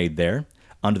were made there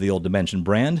under the Old Dimension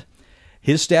brand.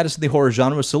 His status in the horror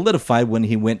genre was solidified when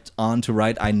he went on to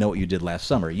write I Know What You Did Last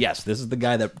Summer. Yes, this is the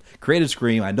guy that created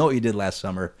Scream, I Know What You Did Last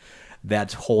Summer.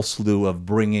 That whole slew of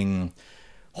bringing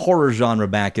horror genre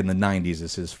back in the 90s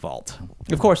is his fault.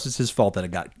 Of course, it's his fault that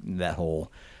it got that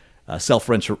whole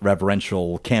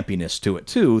self-referential campiness to it,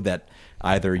 too, that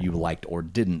either you liked or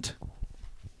didn't.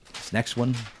 This next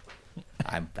one,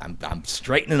 I'm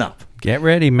straightening up. Get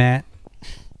ready, Matt.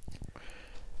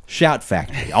 Shout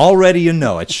Factory. Already you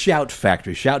know it's Shout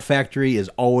Factory. Shout Factory is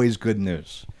always good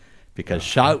news because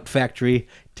Shout Factory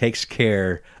takes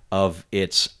care of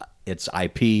its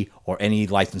IP or any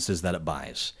licenses that it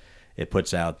buys. It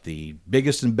puts out the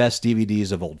biggest and best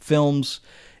DVDs of old films.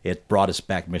 It brought us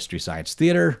back Mystery Science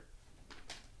Theater.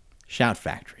 Shout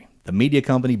Factory, the media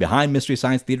company behind Mystery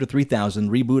Science Theater 3000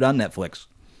 reboot on Netflix,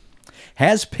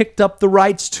 has picked up the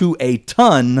rights to a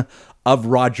ton of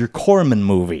Roger Corman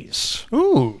movies.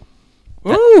 Ooh.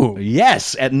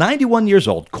 Yes, at 91 years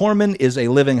old, Corman is a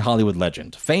living Hollywood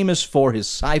legend, famous for his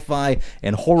sci-fi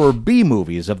and horror B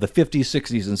movies of the 50s,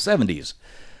 60s, and 70s.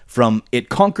 From It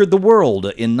Conquered the World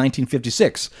in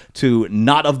 1956 to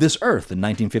Not of This Earth in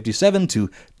 1957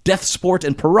 to Death Sport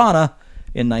and Piranha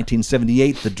in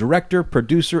 1978, the director,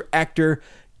 producer, actor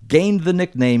gained the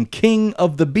nickname King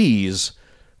of the Bees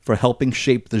for helping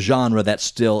shape the genre that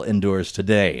still endures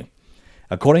today.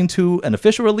 According to an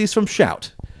official release from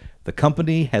Shout, the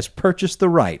company has purchased the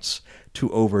rights to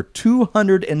over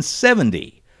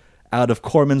 270 out of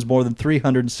Corman's more than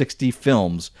 360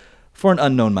 films for an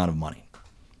unknown amount of money.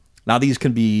 Now, these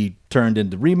can be turned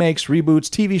into remakes, reboots,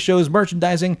 TV shows,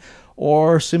 merchandising,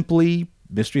 or simply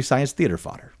Mystery Science Theater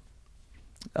fodder.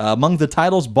 Among the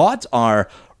titles bought are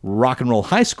Rock and Roll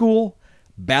High School,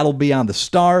 Battle Beyond the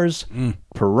Stars,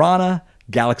 Piranha,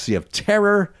 Galaxy of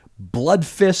Terror, Blood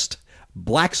Fist,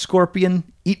 Black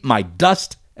Scorpion, Eat My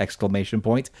Dust!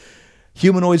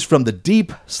 Humanoids from the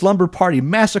Deep, Slumber Party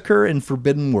Massacre, and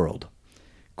Forbidden World.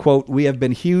 Quote, we have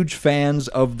been huge fans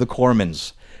of the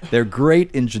Cormans. Their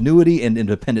great ingenuity and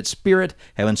independent spirit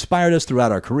have inspired us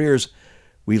throughout our careers.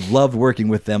 We've loved working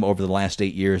with them over the last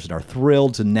 8 years and are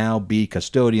thrilled to now be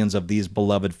custodians of these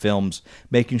beloved films,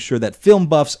 making sure that film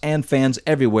buffs and fans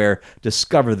everywhere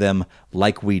discover them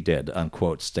like we did,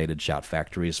 unquote, stated Shout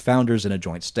Factory's founders in a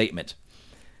joint statement.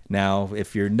 Now,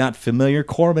 if you're not familiar,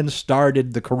 Corman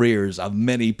started the careers of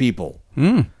many people.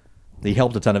 He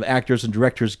helped a ton of actors and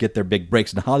directors get their big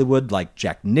breaks in Hollywood, like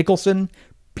Jack Nicholson,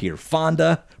 Peter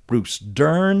Fonda, Bruce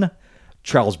Dern,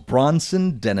 Charles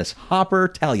Bronson, Dennis Hopper,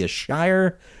 Talia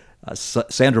Shire,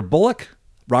 Sandra Bullock,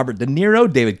 Robert De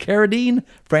Niro, David Carradine,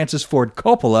 Francis Ford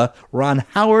Coppola, Ron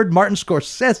Howard, Martin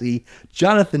Scorsese,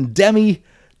 Jonathan Demme,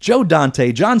 Joe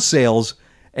Dante, John Sayles,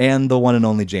 and the one and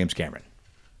only James Cameron.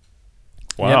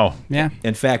 Wow. Yep. Yeah.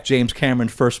 In fact, James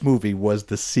Cameron's first movie was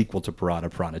the sequel to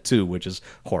Piranha 2, which is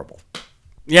horrible.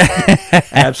 Yeah.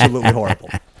 Absolutely horrible.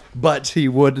 But he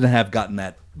wouldn't have gotten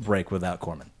that break without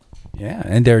Corman. Yeah,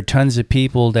 and there are tons of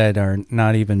people that are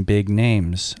not even big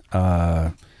names.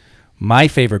 My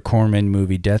favorite Corman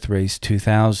movie, Death Race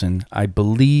 2000, I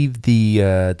believe the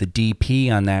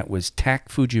DP on that was Tak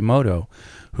Fujimoto,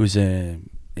 who's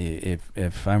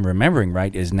if I'm remembering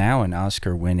right, is now an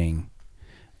Oscar-winning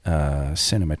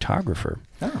cinematographer.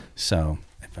 Oh. So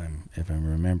if I'm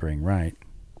remembering right,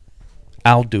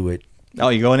 I'll do it. Oh,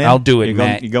 you going in? I'll do it,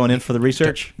 Matt. You going in for the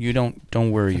research? You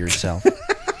don't worry yourself.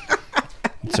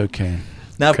 It's okay.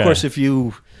 Now, of Okay. course, if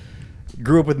you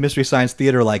grew up with Mystery Science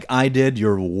Theater like I did,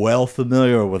 you're well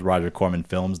familiar with Roger Corman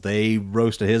films. They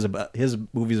roasted his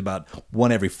movies about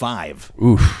one every 5.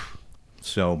 Oof.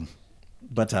 So,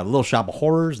 but Little Shop of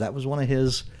Horrors, that was one of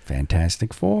his.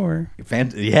 Fantastic Four.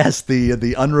 Yes,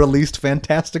 the unreleased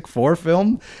Fantastic Four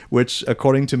film, which,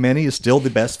 according to many, is still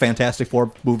the best Fantastic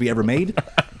Four movie ever made.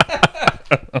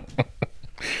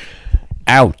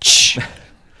 Ouch.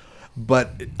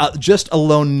 But just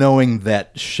alone knowing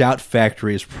that Shout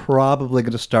Factory is probably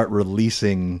going to start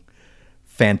releasing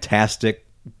fantastic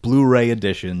Blu-ray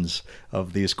editions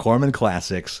of these Corman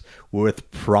classics with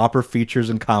proper features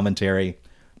and commentary,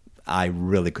 I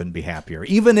really couldn't be happier.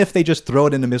 Even if they just throw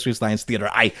it into Mystery Science Theater,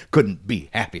 I couldn't be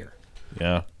happier.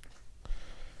 Yeah.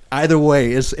 Either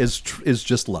way is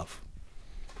just love.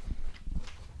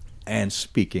 And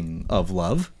speaking of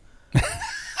love,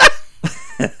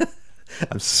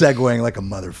 I'm segueing like a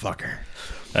motherfucker.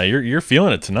 You're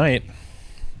feeling it tonight.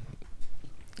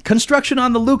 Construction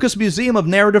on the Lucas Museum of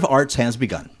Narrative Arts has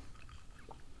begun.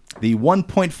 The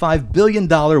 $1.5 billion,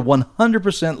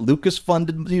 100%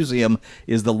 Lucas-funded museum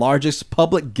is the largest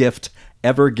public gift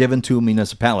ever given to a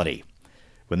municipality.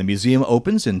 When the museum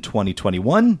opens in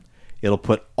 2021, it'll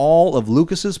put all of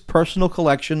Lucas's personal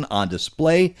collection on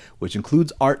display, which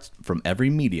includes art from every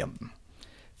medium.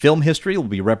 Film history will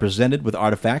be represented with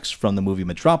artifacts from the movie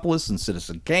Metropolis and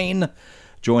Citizen Kane,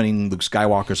 joining Luke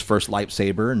Skywalker's first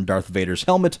lightsaber and Darth Vader's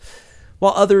helmet.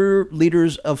 while other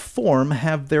leaders of form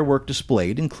have their work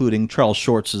displayed, including Charles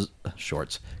Shorts.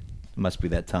 It must be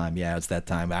that time. Yeah, it's that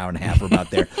time. Hour and a half, we're about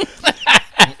there.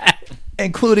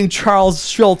 Including Charles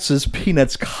Schultz's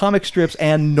Peanuts comic strips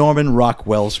and Norman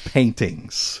Rockwell's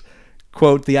paintings.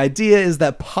 Quote, "The idea is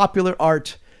that popular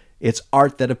art, it's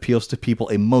art that appeals to people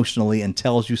emotionally and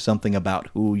tells you something about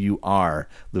who you are,"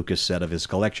 Lucas said of his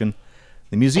collection.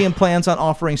 The museum plans on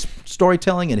offering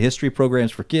storytelling and history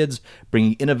programs for kids,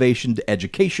 bringing innovation to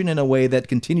education in a way that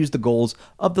continues the goals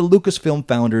of the Lucasfilm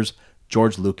founders,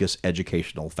 George Lucas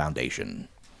Educational Foundation.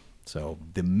 So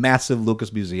the massive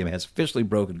Lucas Museum has officially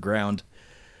broken ground.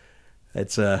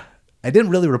 It's I didn't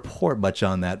really report much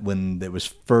on that when it was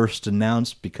first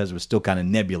announced because it was still kind of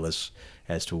nebulous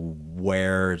as to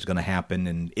where it's going to happen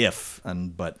and if.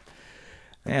 But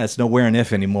yeah, it's no where and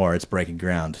if anymore. It's breaking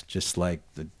ground, just like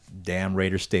the damn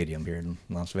Raider Stadium here in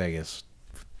Las Vegas.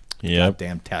 Yep.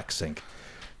 Damn tax sink.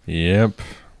 Yep.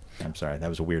 I'm sorry, that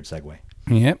was a weird segue.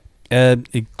 Yep.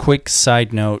 A quick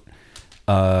side note.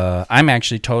 I'm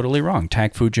actually totally wrong.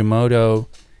 Tak Fujimoto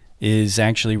is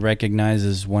actually recognized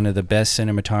as one of the best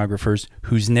cinematographers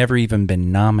who's never even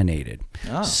been nominated.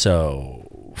 Oh.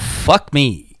 So, fuck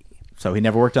me. So he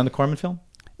never worked on the Corman film?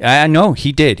 No,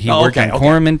 he did. He worked on okay.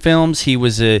 Corman films. He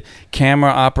was a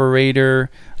camera operator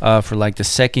for like the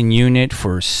second unit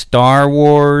for Star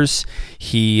Wars.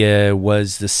 He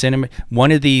was the cinema.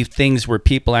 One of the things where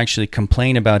people actually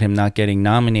complain about him not getting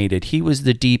nominated, he was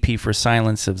the DP for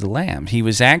Silence of the Lambs. He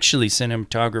was actually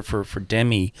cinematographer for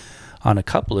Demi on a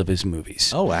couple of his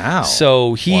movies. Oh, wow.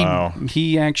 So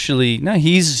he actually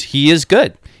he is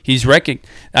good. He's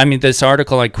I mean, this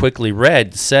article I quickly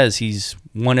read says he's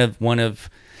one of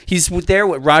he's there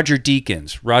with Roger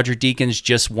Deakins. Roger Deakins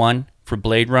just won for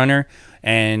Blade Runner,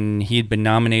 and he had been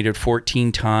nominated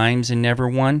 14 times and never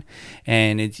won.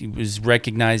 And it was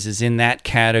recognized as in that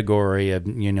category of,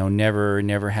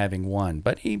 never having won.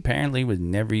 But he apparently was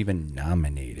never even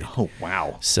nominated. Oh,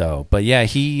 wow. So, but yeah,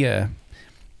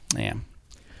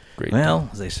 great. Well,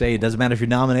 as they say, it doesn't matter if you're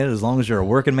nominated as long as you're a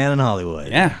working man in Hollywood.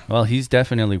 Yeah, well, he's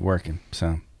definitely working,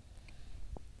 so...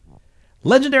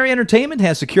 Legendary Entertainment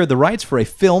has secured the rights for a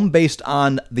film based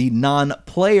on the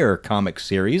Non-Player comic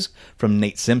series from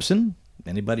Nate Simpson.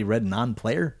 Anybody read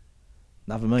Non-Player?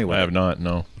 Not familiar with it. I have not,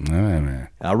 no.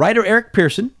 Writer Eric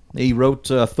Pearson, he wrote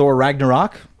Thor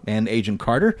Ragnarok and Agent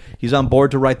Carter. He's on board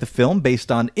to write the film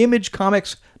based on Image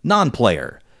Comics'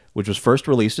 Non-Player, which was first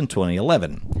released in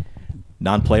 2011.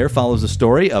 Non-Player follows the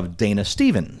story of Dana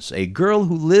Stevens, a girl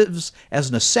who lives as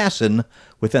an assassin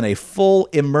within a full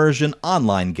immersion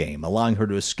online game, allowing her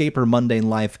to escape her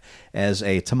mundane life as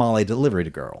a tamale delivery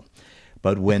girl.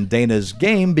 But when Dana's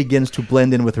game begins to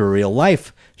blend in with her real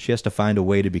life, she has to find a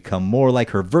way to become more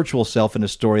like her virtual self in a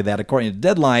story that, according to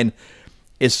Deadline,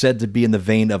 is said to be in the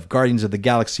vein of Guardians of the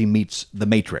Galaxy meets The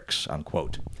Matrix,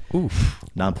 unquote. Oof.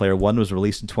 Non-Player 1 was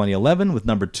released in 2011, with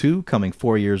number 2 coming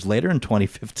 4 years later in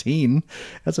 2015.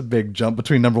 That's a big jump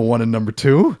between number 1 and number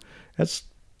 2. That's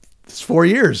 4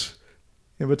 years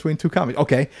in between two comics.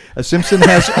 Okay. Simpson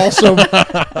has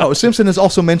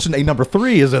also mentioned a number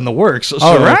 3 is in the works. So,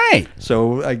 all right.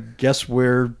 So I guess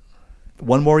we're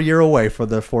one more year away for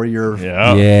the 4-year.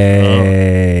 Yeah.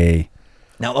 Yay.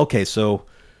 Now, okay, so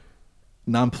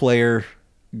Non-Player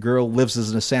girl lives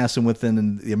as an assassin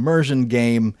within the immersion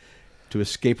game to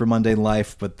escape her mundane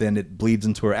life, but then it bleeds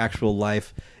into her actual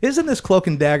life. Isn't this Cloak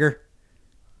and Dagger?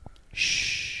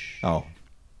 Shh. Oh,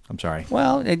 I'm sorry.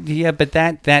 Well, yeah, but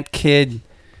that kid,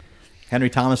 Henry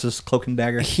Thomas's Cloak and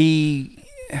Dagger? he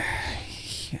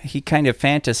kind of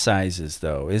fantasizes,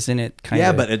 though, isn't it?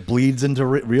 Yeah, but it bleeds into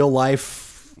real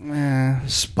life.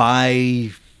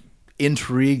 Spy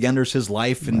intrigue enters his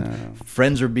life, and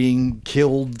friends are being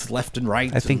killed left and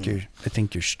right. I think you're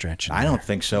stretching. I don't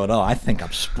think so at all. I think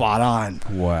I'm spot on.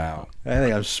 Wow. I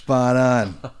think I'm spot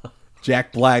on.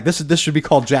 Jack Black. This should be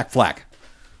called Jack Flack.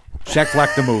 Jack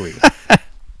Flack the movie.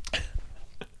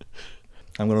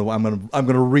 I'm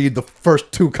gonna read the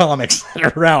first 2 comics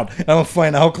that are out. I'm gonna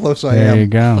find out how close I am. There you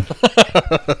go.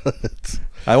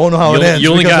 I won't know how it ends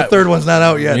because the 3rd one's not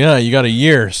out yet. Yeah, you got a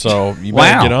year, so you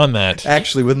better get on that.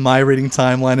 Actually, with my reading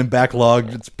timeline and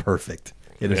backlog, it's perfect.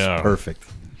 It is perfect.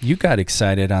 You got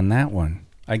excited on that one.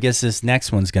 I guess this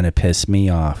next one's gonna piss me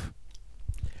off.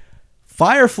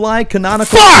 Firefly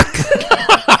canonical. Fuck!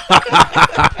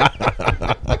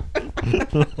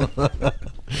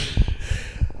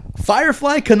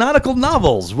 Firefly canonical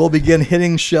novels will begin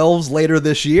hitting shelves later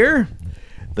this year.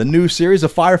 The new series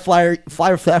of Firefly.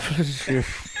 Yep.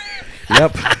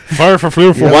 Fire for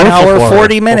flu for 1 hour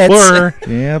 40 minutes.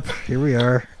 Yep. Here we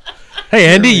are.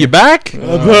 Hey, Andy, you back?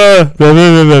 I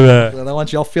don't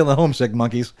want y'all feeling homesick,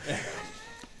 monkeys.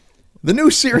 The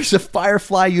new series of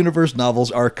Firefly Universe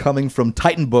novels are coming from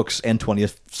Titan Books and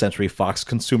 20th Century Fox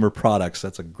Consumer Products.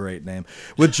 That's a great name.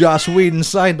 With Joss Whedon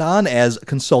signed on as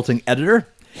consulting editor.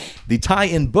 The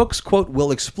tie-in books, quote,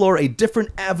 will explore a different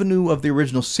avenue of the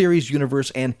original series, universe,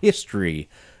 and history,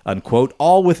 unquote,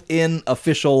 all within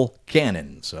official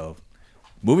canon. So,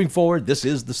 moving forward, this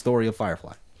is the story of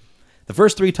Firefly. The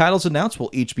first 3 titles announced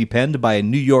will each be penned by a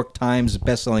New York Times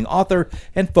bestselling author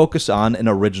and focus on an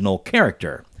original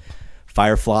character.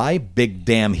 Firefly, Big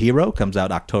Damn Hero, comes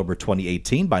out October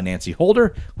 2018 by Nancy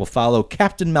Holder, will follow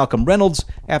Captain Malcolm Reynolds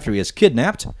after he is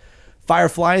kidnapped.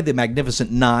 Firefly, The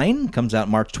Magnificent Nine, comes out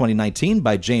March 2019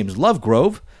 by James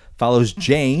Lovegrove, follows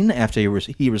Jane after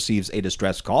he receives a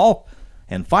distress call.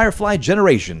 And Firefly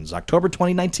Generations, October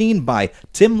 2019 by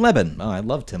Tim Levin. Oh, I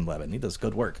love Tim Levin. He does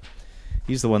good work.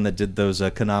 He's the one that did those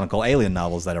canonical Alien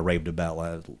novels that I raved about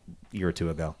a year or two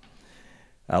ago.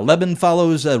 Levin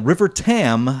follows River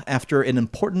Tam after an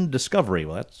important discovery.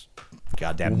 Well, that's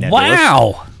goddamn nebulous.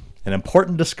 Wow. An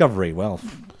important discovery. Well,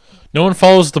 No one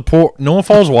follows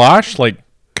Wash. Like,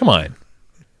 come on.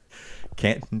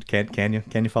 can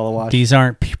you follow Wash? These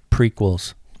aren't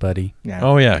prequels, buddy. Yeah.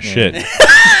 Oh yeah, shit.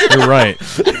 You're right.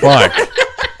 Fuck.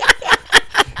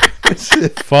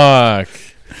 Fuck.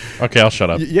 Okay, I'll shut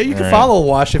up. Yeah, you can All right. follow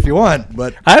Wash if you want,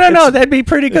 but I don't know. That'd be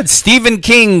pretty good. Stephen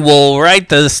King will write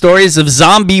the stories of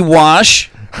Zombie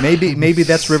Wash. maybe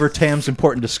that's River Tam's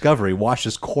important discovery,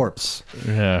 Wash's corpse.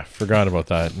 Yeah, forgot about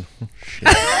that. Shit.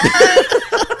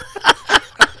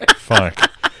 Fuck.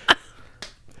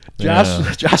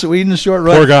 Joss Whedon's short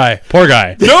run. Poor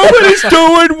guy. Nobody's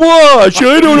doing Wash.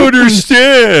 I don't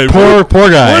understand. Poor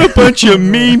guy. What a bunch of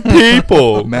mean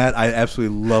people. Matt, I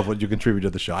absolutely love what you contribute to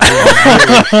the show.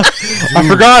 I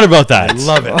forgot about that. I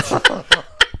love it.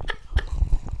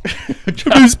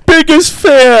 I'm his biggest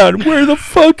fan. Where the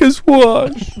fuck is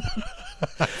Wash?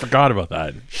 Forgot about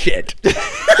that. Shit.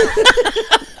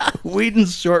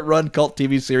 Whedon's short-run cult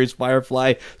TV series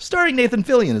Firefly, starring Nathan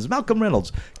Fillion as Malcolm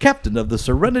Reynolds, captain of the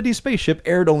Serenity spaceship,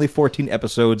 aired only 14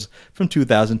 episodes from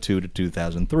 2002 to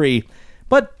 2003.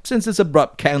 But since its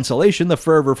abrupt cancellation, the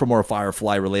fervor for more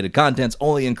Firefly-related contents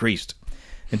only increased.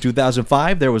 In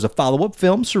 2005, there was a follow-up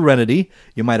film, Serenity.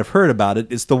 You might have heard about it.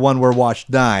 It's the one where Wash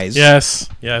dies. Yes,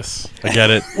 I get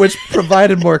it. Which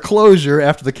provided more closure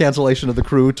after the cancellation of the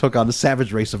crew took on the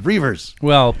savage race of Reavers.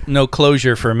 Well, no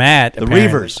closure for Matt. The apparently.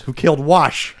 Reavers, who killed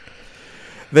Wash.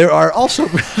 There's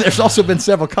also been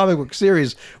several comic book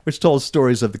series which told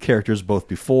stories of the characters both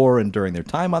before and during their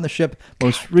time on the ship,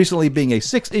 most recently being a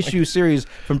 6-issue series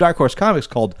from Dark Horse Comics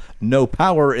called No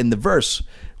Power in the Verse,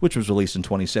 which was released in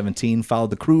 2017, followed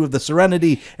the crew of the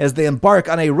Serenity as they embark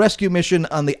on a rescue mission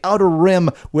on the Outer Rim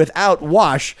without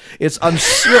Wash. It's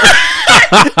uncertain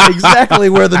exactly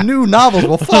where the new novels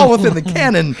will fall within the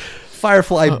canon.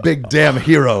 Firefly Big Damn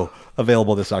Hero,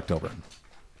 available this October.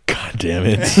 God damn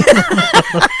it.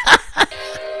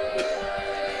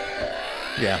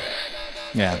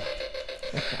 Yeah.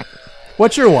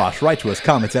 What's your Wash? Write to us,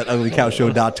 comments at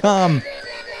uglycowshow.com.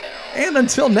 And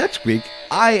until next week,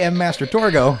 I am Master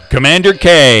Torgo. Commander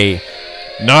K.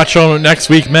 Nacho next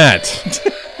week, Matt.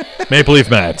 Maple Leaf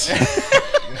Matt.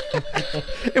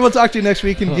 And we'll talk to you next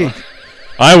week in Geek.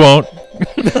 I won't.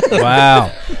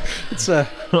 Wow. It's I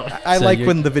So like you're-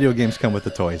 when the video games come with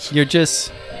the toys. You're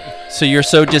just... So you're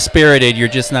so dispirited, you're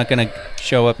just not going to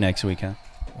show up next week, huh?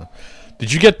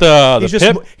 Did you get the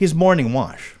pip? He's morning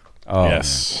Wash. Oh.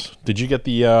 Yes. Did you get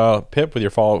the pip with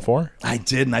your Fallout 4? I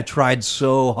did, and I tried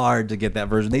so hard to get that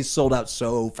version. They sold out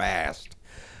so fast.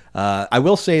 I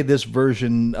will say this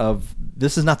version of...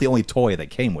 This is not the only toy that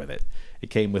came with it. It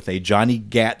came with a Johnny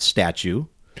Gat statue,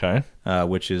 Okay.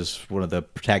 which is one of the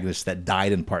protagonists that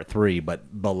died in Part 3,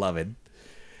 but beloved.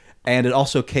 And it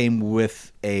also came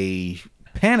with a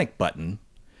panic button,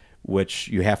 which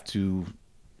you have to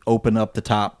open up the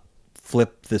top,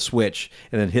 flip the switch,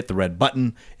 and then hit the red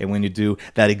button. And when you do,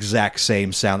 that exact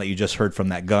same sound that you just heard from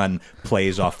that gun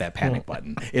plays off that panic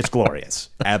button. It's glorious.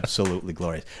 Absolutely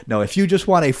glorious. No, if you just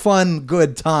want a fun,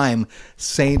 good time,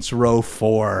 Saints Row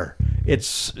 4. It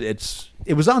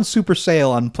was on super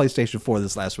sale on PlayStation 4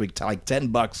 this last week, like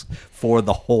 $10 for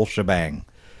the whole shebang.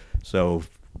 So,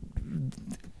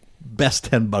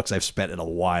 best $10 I've spent in a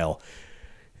while.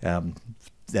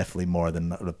 Definitely more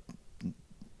than...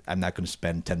 I'm not going to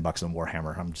spend $10 on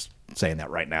Warhammer. I'm just saying that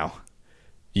right now.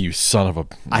 You son of a...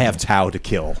 I have Tau to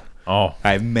kill. Oh.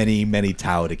 I have many, many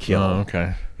Tau to kill. Oh,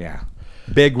 okay. Yeah.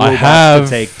 Big I robots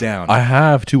to take down. I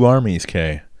have 2 armies,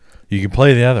 Kay. You can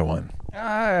play the other one.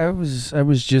 I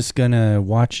was just going to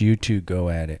watch you two go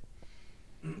at it.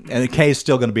 And Kay's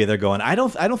still going to be there going, I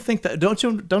don't think that, aren't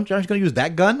you going to use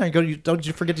that gun? Don't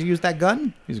you forget to use that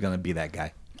gun? He's going to be that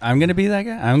guy. I'm going to be that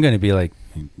guy. I'm going to be like,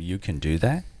 you can do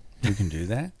that? You can do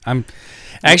that? I'm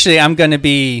going to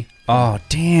be, oh,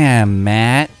 damn,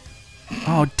 Matt.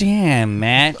 Oh, damn,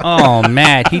 Matt. Oh,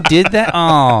 Matt, he did that?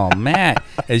 Oh, Matt.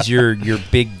 As your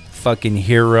big fucking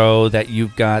hero that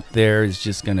you've got there is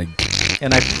just going to...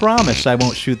 And I promise I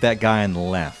won't shoot that guy on the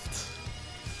left.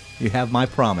 You have my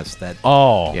promise that...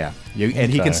 Oh. Yeah.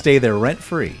 And he can stay there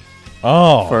rent-free.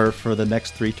 Oh. For the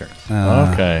next 3 turns.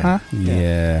 Okay.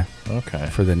 Yeah. Okay.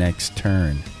 For the next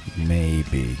turn,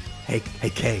 maybe. Hey,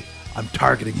 Kay, I'm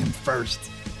targeting him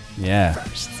first. Yeah.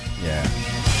 First. Yeah.